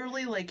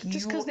 literally, like,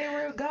 just because they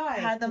were a guy.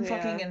 Had them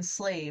fucking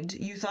enslaved.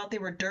 You thought they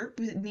were dirt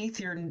beneath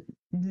your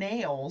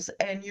nails,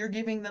 and you're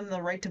giving them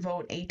the right to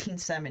vote in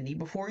 1870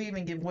 before you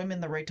even give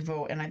women the right to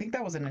vote, and I think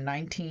that was in the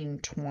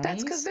 1920s.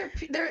 That's because they're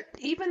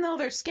even though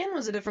their skin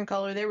was a different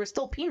color, they were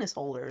still penis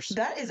holders.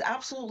 That is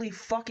absolutely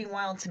fucking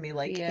wild to me.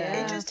 Like,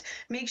 it just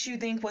makes you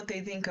think what they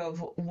think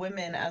of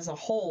women as a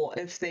whole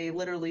if they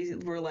literally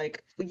were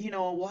like,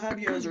 we'll have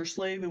you as our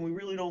slave and we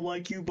really don't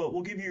like you, but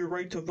we'll give you your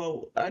right to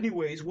vote.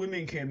 Anyways,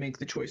 women can't make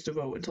the choice to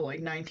vote until like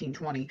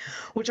 1920,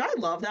 which I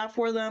love that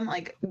for them.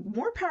 Like,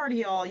 more power to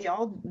y'all.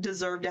 Y'all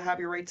deserve to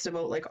have your rights to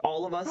vote like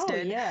all of us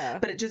did. Yeah.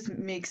 But it just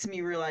makes me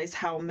realize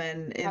how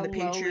men in the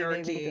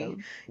patriarchy,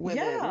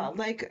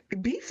 like,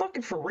 be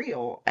fucking for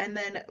real. And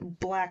then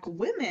black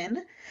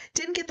women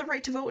didn't get the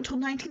right to vote until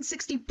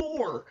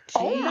 1964.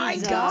 Oh my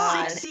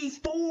God.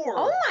 64.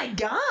 Oh my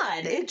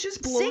God. It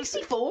just blows.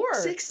 64.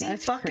 60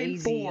 That's fucking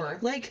crazy. 4.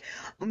 Like,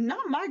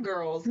 not my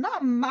girls.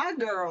 Not my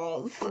gird.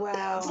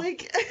 Wow.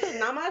 Like,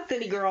 not my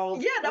city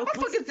girls. Yeah, not my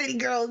fucking city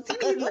girls.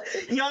 You need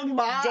young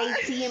Ma.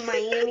 JT in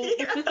Miami.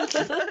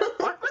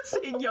 Why am I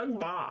saying young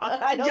Ma?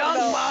 I don't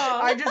know.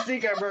 I just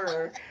think of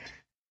her.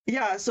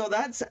 Yeah, so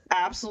that's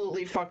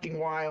absolutely fucking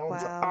wild.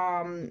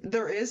 Wow.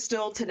 There is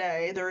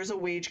a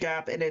wage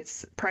gap, and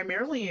it's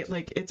primarily,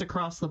 like, it's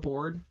across the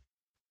board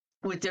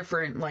with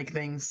different, like,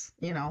 things,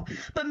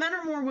 But men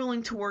are more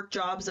willing to work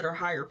jobs that are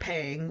higher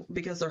paying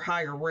because they're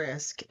higher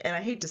risk. And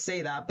I hate to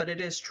say that, but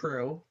it is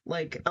true.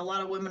 Like, a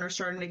lot of women are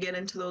starting to get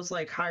into those,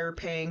 like, higher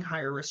paying,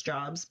 higher risk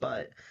jobs,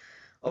 but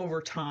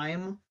over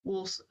time,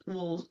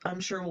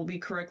 I'm sure we'll be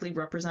correctly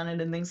represented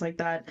and things like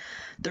that.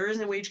 There is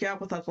a wage gap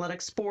with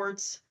athletic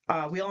sports.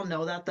 We all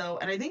know that, though.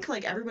 And I think,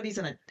 like, everybody's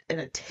in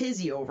a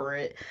tizzy over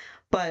it.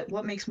 But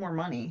what makes more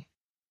money?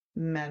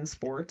 Men's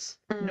sports.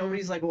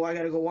 Nobody's like, I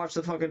gotta go watch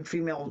the fucking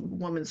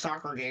women's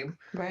soccer game.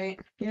 Right.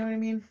 You know what I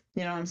mean?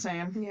 You know what I'm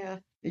saying? Yeah.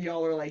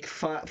 Y'all are like,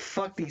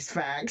 fuck these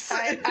facts.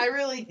 I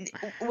really,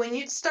 when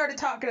you started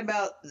talking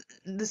about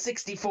the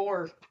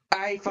 64,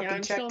 I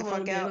fucking checked the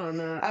fuck out. On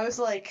that. I was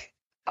like,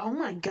 oh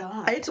my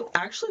God. It's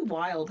actually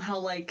wild how,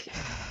 like,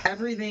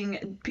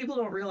 everything, people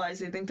don't realize,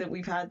 they think that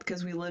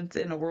because we lived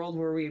in a world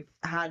where we've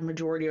had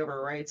majority of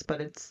our rights,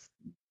 but it's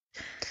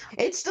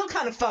still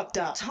kind of fucked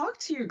up. Talk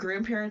to your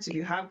grandparents if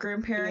you have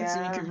grandparents,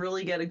 and you can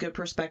really get a good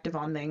perspective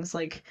on things,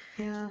 like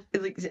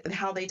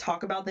how they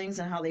talk about things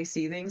and how they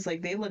see things.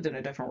 Like, they lived in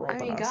a different world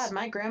than us. God,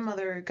 my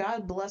grandmother,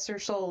 God bless her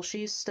soul,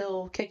 she's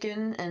still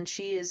kicking, and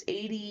she is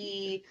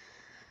 85,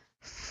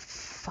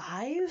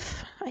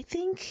 I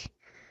think.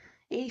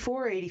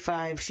 84 or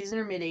 85. She's in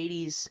her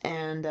mid-80s,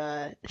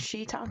 and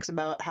she talks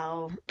about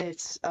how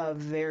it's a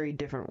very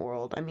different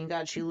world. I mean,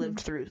 God, she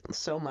lived through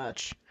so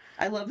much.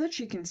 I love that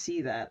she can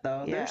see that,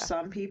 though. Yeah. There's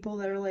some people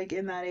that are, like,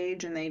 in that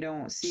age, and they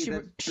don't see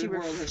that the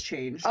world has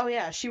changed. Oh,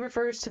 yeah. She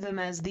refers to them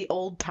as the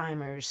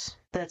old-timers.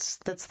 That's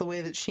the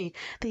way that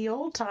the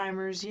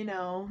old-timers,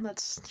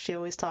 she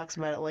always talks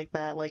about it like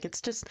that. Like, it's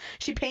just,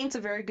 she paints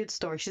a very good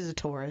story. She's a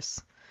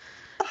Taurus.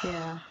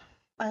 Yeah.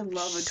 I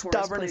love a Taurus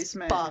Stubborn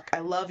placement. as fuck. I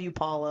love you,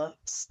 Paula.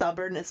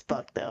 Stubborn as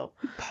fuck, though.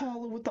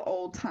 Paula with the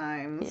old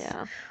times.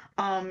 Yeah.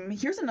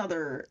 Here's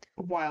another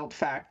wild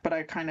fact, but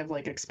I kind of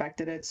like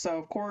expected it. So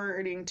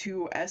according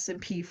to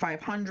S&P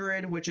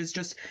 500, which is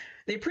just,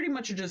 they pretty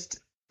much just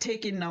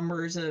take in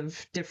numbers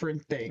of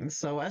different things.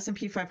 So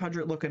S&P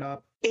 500, look it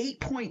up.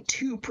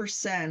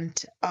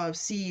 8.2% of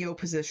CEO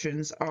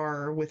positions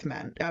are with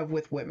women.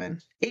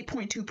 8.2%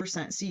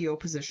 CEO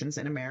positions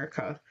in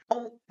America.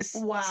 Oh,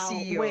 wow.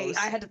 CEOs. Wait,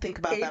 I had to think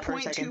about that for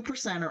a second.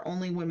 8.2% are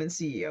only women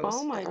CEOs.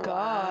 Oh my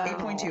god.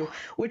 8.2,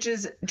 which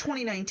is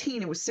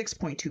 2019, it was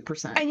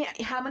 6.2%. And yeah,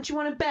 how much you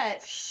want to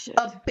bet Shit.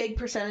 a big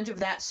percentage of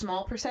that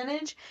small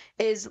percentage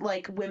is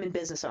like women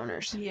business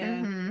owners? Yeah.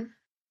 Mm-hmm.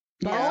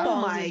 Yeah.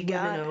 Balls my is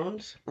God.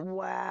 women-owned.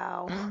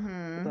 Wow.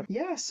 Mm-hmm.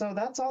 Yeah, so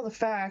that's all the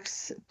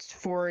facts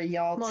for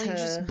y'all Well, to... you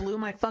just blew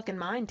my fucking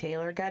mind,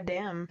 Taylor.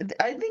 Goddamn.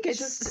 I think It it's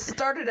just...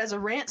 started as a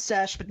rant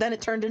sesh, but then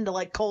it turned into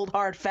like cold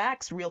hard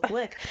facts real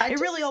quick. It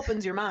really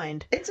opens your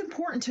mind. It's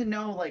important to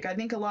know, like, I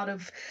think a lot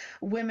of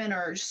women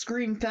are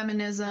scream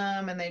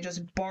feminism and they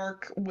just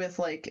bark with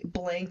like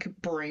blank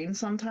brain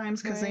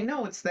sometimes because they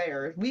know it's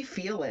there. We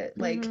feel it.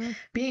 Like,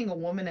 being a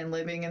woman and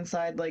living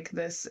inside like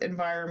this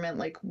environment,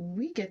 like,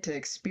 we get to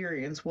experience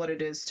what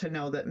it is to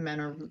know that men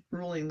are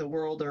ruling the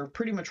world or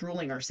pretty much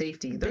ruling our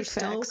safety. There's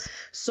still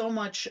so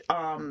much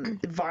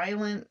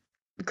violent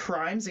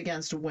crimes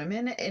against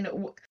women,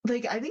 and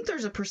like I think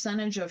there's a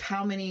percentage of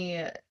how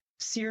many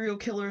serial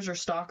killers or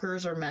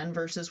stalkers are men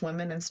versus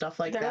women and stuff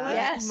like that.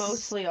 Yes,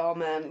 mostly all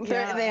men.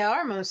 They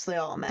are mostly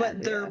all men,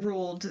 but they're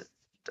ruled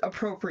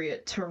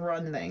appropriate to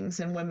run things,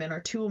 and women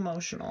are too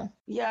emotional.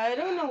 Yeah, I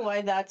don't know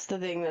why that's the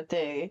thing that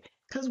they...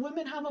 Because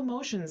women have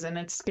emotions, and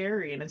it's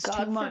scary, and it's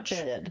God too much.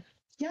 forbid.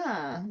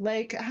 Yeah,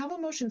 like, have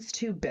emotions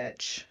too,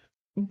 bitch.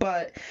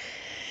 But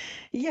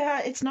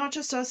yeah, it's not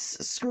just us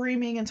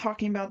screaming and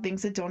talking about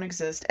things that don't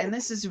exist. And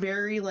this is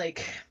very,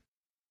 like,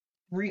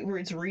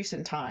 it's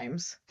recent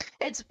times.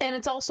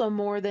 It's also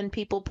more than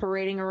people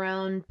parading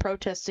around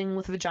protesting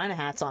with vagina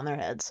hats on their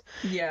heads.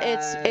 Yeah.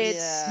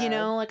 It's you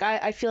know, like,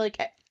 I feel like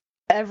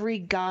every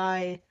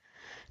guy,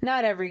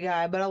 not every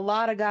guy, but a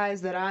lot of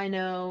guys that I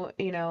know,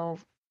 you know,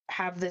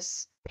 have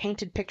this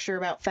painted picture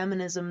about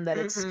feminism that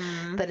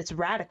it's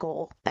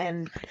radical,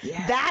 and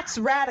that's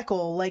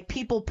radical. Like,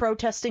 people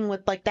protesting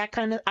with like that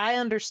kind of, I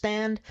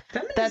understand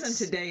feminism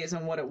today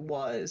isn't what it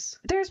was.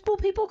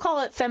 People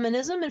call it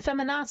feminism and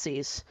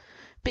feminazis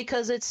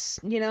because it's,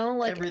 you know,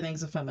 like,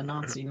 everything's a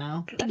feminazi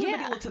now.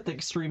 Everybody looks at the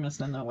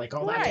extremist and they're like,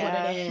 oh, that's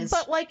what it is.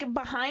 But like,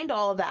 behind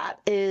all of that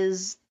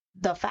is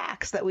the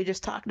facts that we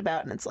just talked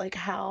about, and it's like,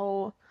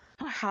 how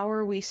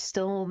are we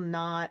still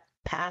not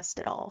past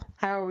it all?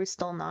 How are we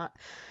still not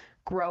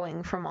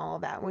growing from all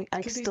of that? We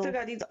still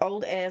got these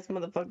old ass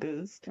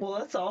motherfuckers. Well,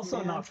 let's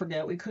also not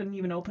forget we couldn't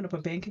even open up a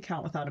bank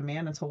account without a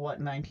man until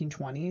what,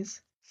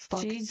 1920s?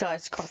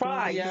 Jesus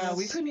Christ. Yeah,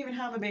 we couldn't even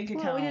have a bank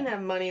account. Well, we didn't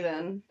have money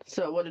then,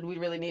 so what did we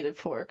really need it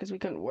for? Because we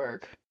couldn't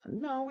work.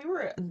 No, we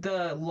were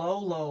the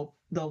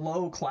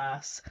low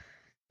class.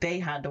 They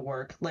had to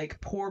work. Like,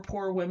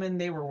 poor women,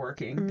 they were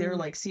working. They're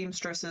like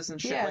seamstresses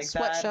and shit like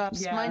that.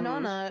 Sweatshops. Yeah. My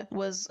nonna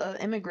was an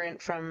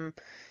immigrant from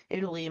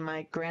Italy.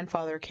 My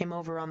grandfather came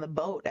over on the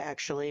boat,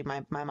 actually,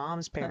 my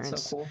mom's parents.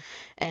 That's so cool.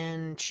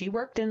 And she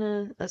worked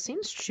in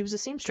she was a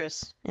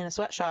seamstress in a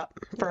sweatshop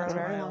for a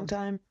very long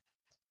time.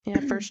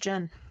 Yeah, first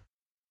gen.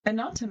 And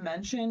not to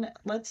mention,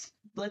 let's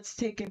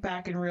take it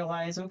back and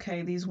realize,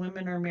 okay, these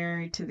women are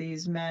married to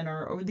these men,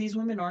 or these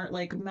women aren't.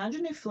 Like,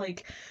 imagine if,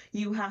 like,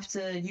 you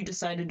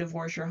decide to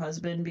divorce your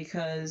husband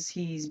because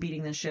he's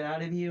beating the shit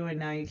out of you, and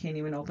now you can't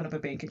even open up a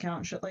bank account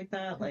and shit like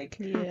that. Like,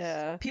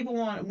 people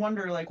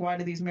wonder, like, why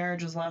do these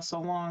marriages last so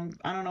long?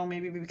 I don't know,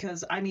 maybe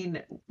because, I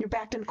mean, you're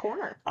backed in the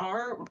corner.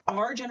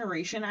 Our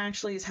generation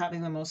actually is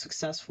having the most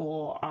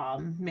successful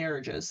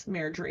marriage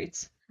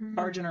rates.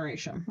 Our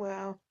generation.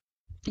 Wow.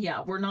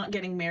 Yeah, we're not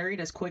getting married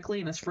as quickly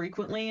and as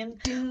frequently,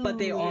 but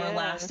they are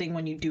lasting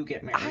when you do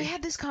get married. I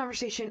had this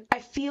conversation.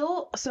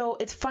 So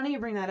it's funny you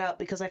bring that up,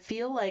 because I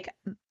feel like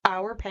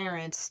our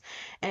parents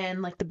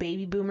and like the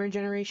baby boomer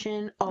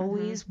generation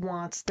always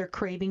they're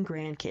craving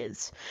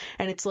grandkids.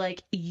 And it's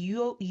like,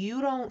 you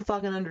don't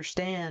fucking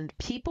understand.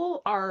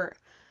 People are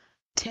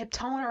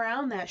tiptoeing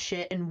around that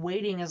shit and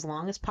waiting as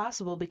long as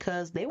possible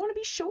because they want to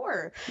be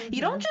sure. You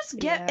don't just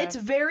get it's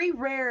very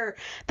rare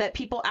that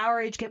people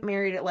our age get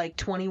married at like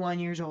 21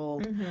 years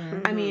old.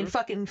 I mean,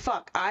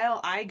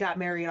 I got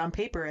married on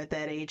paper at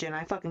that age, and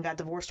I fucking got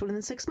divorced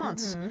within 6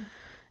 months.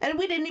 And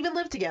we didn't even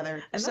live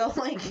together. And so,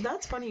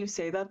 that's funny you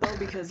say that, though,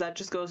 because that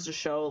just goes to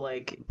show,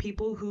 like,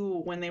 people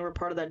who, when they were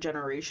part of that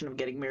generation of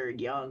getting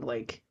married young,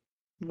 like,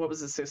 what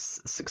was the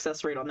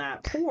success rate on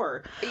that?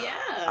 Poor.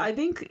 Yeah. I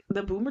think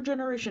the boomer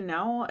generation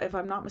now, if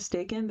I'm not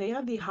mistaken, they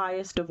have the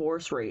highest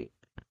divorce rate.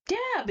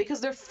 Yeah,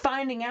 because they're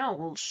finding out,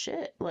 well,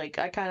 shit, like,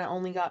 I kind of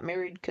only got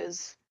married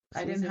because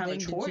I didn't have a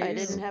choice. I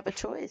didn't have a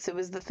choice. It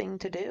was the thing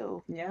to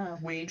do. Yeah,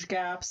 wage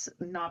gaps,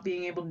 not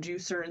being able to do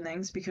certain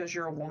things because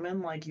you're a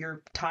woman, like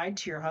you're tied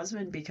to your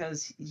husband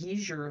because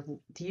he's your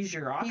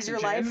oxygen. He's your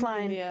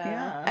lifeline.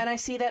 Yeah. And I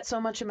see that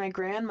so much in my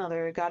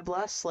grandmother, God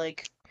bless.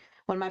 Like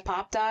when my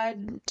pop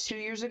died 2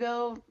 years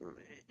ago,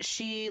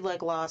 she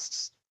like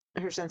lost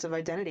her sense of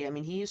identity. I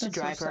mean, he used to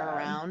drive her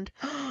around.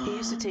 He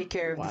used to take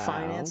care of the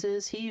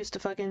finances. He used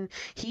to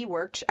he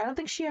worked. I don't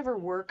think she ever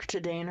worked a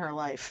day in her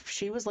life.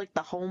 She was like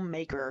the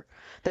homemaker,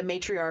 the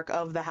matriarch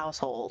of the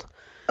household.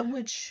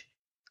 Which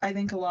I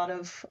think a lot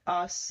of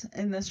us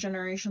in this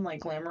generation like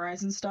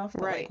glamorize and stuff.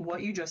 But like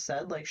what you just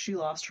said, like she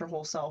lost her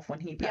whole self when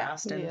he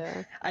passed.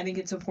 And I think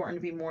it's important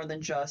to be more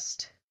than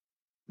just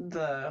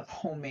the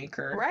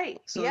homemaker. Right.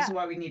 So this is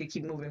why we need to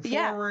keep moving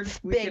forward.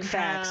 We Big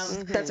facts.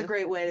 That's a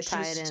great way to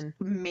tie it in.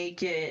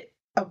 Make it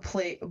a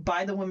play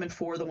by the women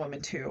for the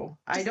women too.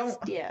 I don't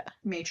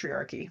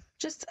matriarchy.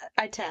 Just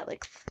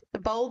italics.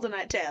 Bold and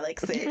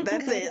italics. That's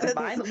it.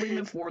 By the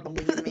women for the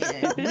women.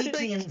 We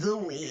can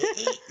do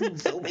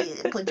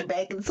it. Put your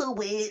back into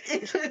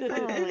it.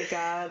 Oh my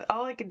God.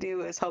 All I could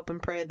do is hope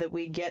and pray that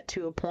we get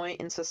to a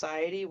point in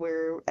society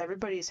where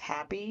everybody's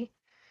happy,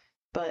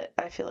 but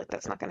I feel like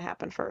that's not going to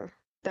happen for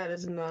That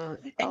is not.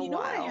 And you know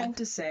what I have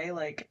to say,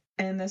 like,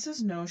 and this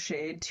is no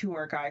shade to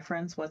our guy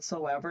friends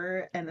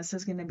whatsoever, and this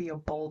is going to be a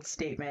bold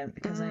statement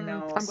because I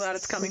know I'm glad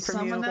it's coming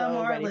from you. Some of them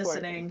are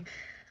listening.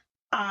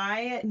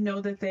 I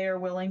know that they are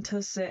willing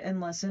to sit and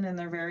listen, and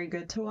they're very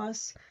good to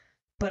us.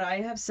 But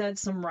I have said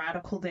some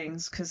radical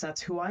things because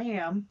that's who I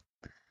am.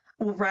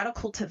 Well,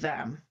 radical to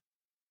them.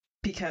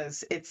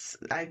 Because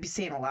I'd be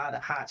saying a lot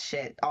of hot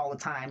shit all the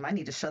time. I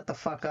need to shut the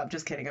fuck up.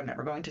 Just kidding. I'm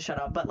never going to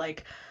shut up. But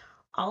like,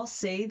 I'll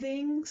say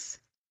things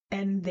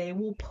and they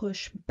will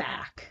push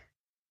back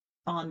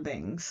on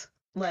things.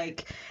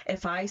 Like,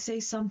 if I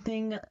say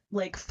something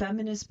like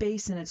feminist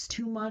based and it's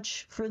too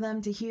much for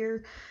them to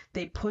hear,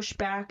 they push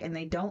back and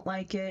they don't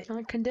like it.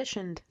 I'm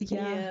conditioned.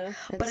 Yeah.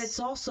 But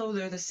it's also,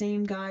 they're the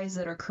same guys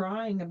that are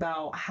crying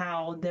about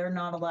how they're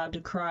not allowed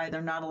to cry,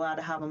 they're not allowed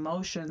to have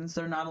emotions,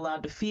 they're not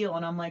allowed to feel.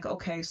 And I'm like,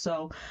 okay,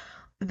 so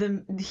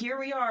here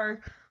we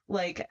are,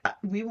 like,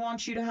 we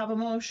want you to have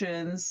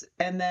emotions.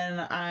 And then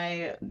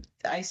I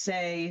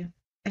say,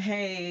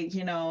 hey,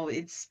 you know,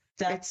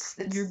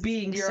 you're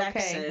being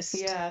sexist.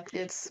 Okay. Yeah,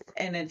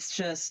 it's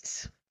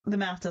just the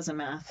math doesn't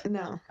math.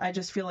 No. I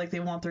just feel like they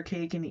want their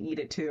cake and eat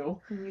it too.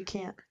 You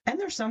can't. And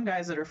there's some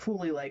guys that are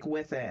fully like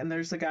with it, and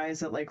there's the guys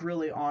that like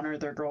really honor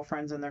their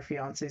girlfriends and their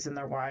fiancés and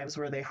their wives,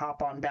 where they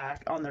hop on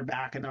their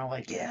back and they're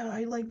like, yeah,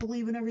 I like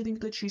believe in everything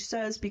that she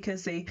says,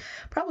 because they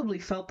probably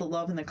felt the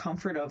love and the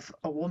comfort of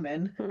a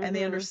woman, and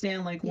they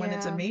understand like when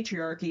it's a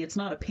matriarchy, it's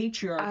not a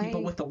patriarchy,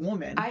 but with a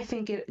woman. I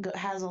think it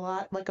has a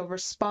lot, like a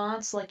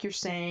response, like you're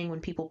saying, when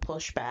people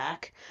push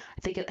back.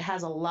 I think it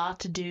has a lot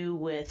to do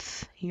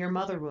with your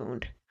mother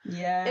wound.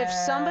 Yeah. If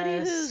somebody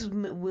who's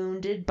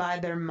wounded by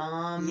their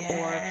mom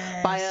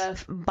or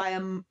by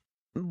a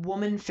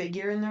woman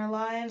figure in their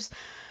lives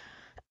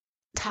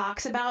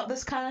talks about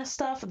this kind of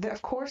stuff,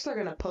 of course they're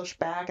gonna push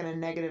back in a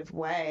negative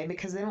way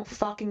because they don't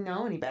fucking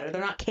know any better.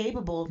 They're not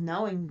capable of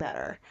knowing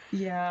better.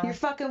 Yeah. You're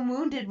fucking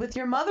wounded with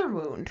your mother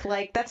wound.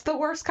 Like, that's the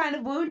worst kind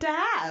of wound to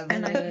have.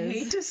 And I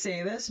hate to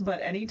say this,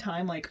 but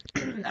anytime like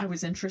I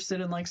was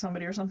interested in like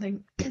somebody or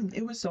something,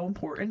 it was so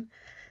important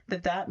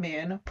that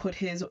man put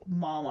his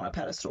mom on a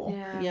pedestal.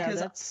 Yeah,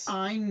 because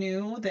I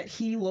knew that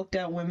he looked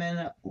at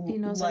women he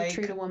knows like how to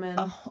treat a woman.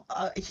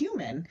 A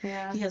human.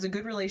 Yeah. He has a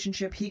good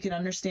relationship. He can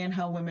understand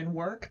how women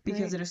work,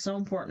 because it is so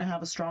important to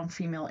have a strong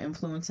female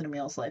influence in a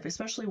male's life,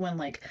 especially when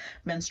like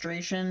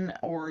menstruation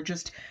or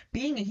just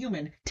being a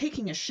human,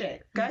 taking a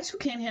shit. Guys who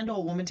can't handle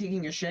a woman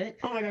taking a shit.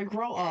 Oh my God,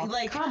 grow up.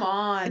 Like, come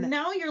on.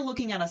 Now you're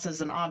looking at us as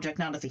an object,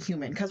 not as a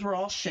human, because we're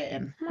all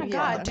shitting. Oh my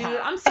God, dude.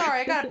 I'm sorry.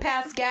 I gotta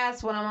pass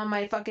gas when I'm on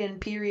my fucking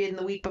period in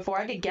the week before.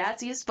 I get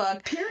gassy as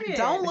fuck. Period.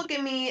 Don't look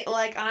at me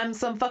like I'm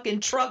some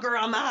fucking trucker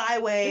on the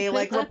highway,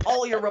 like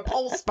you're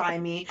repulsed by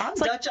me. I'm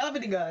Dutch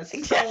ovening us.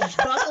 So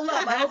buckle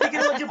up. I hope you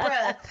can hold your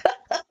breath.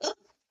 But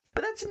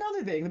that's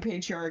another thing. The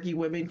patriarchy,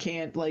 women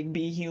can't like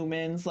be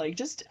humans. Like,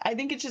 I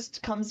think it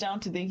just comes down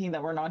to thinking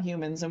that we're not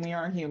humans and we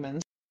aren't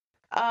humans.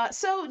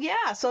 So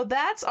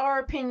that's our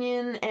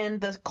opinion and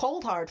the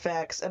cold hard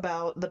facts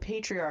about the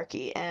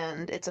patriarchy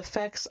and its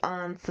effects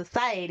on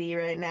society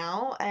right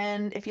now.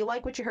 And if you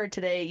like what you heard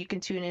today, you can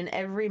tune in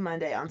every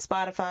Monday on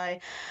Spotify.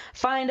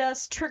 Find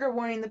us, Trigger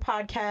Warning the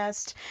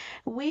podcast.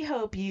 We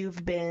hope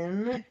you've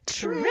been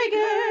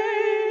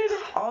triggered.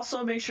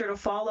 Also, make sure to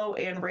follow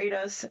and rate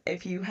us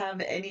if you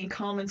have any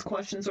comments,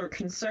 questions, or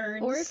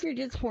concerns. Or if you're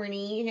just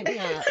horny, hit me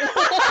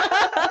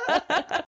up.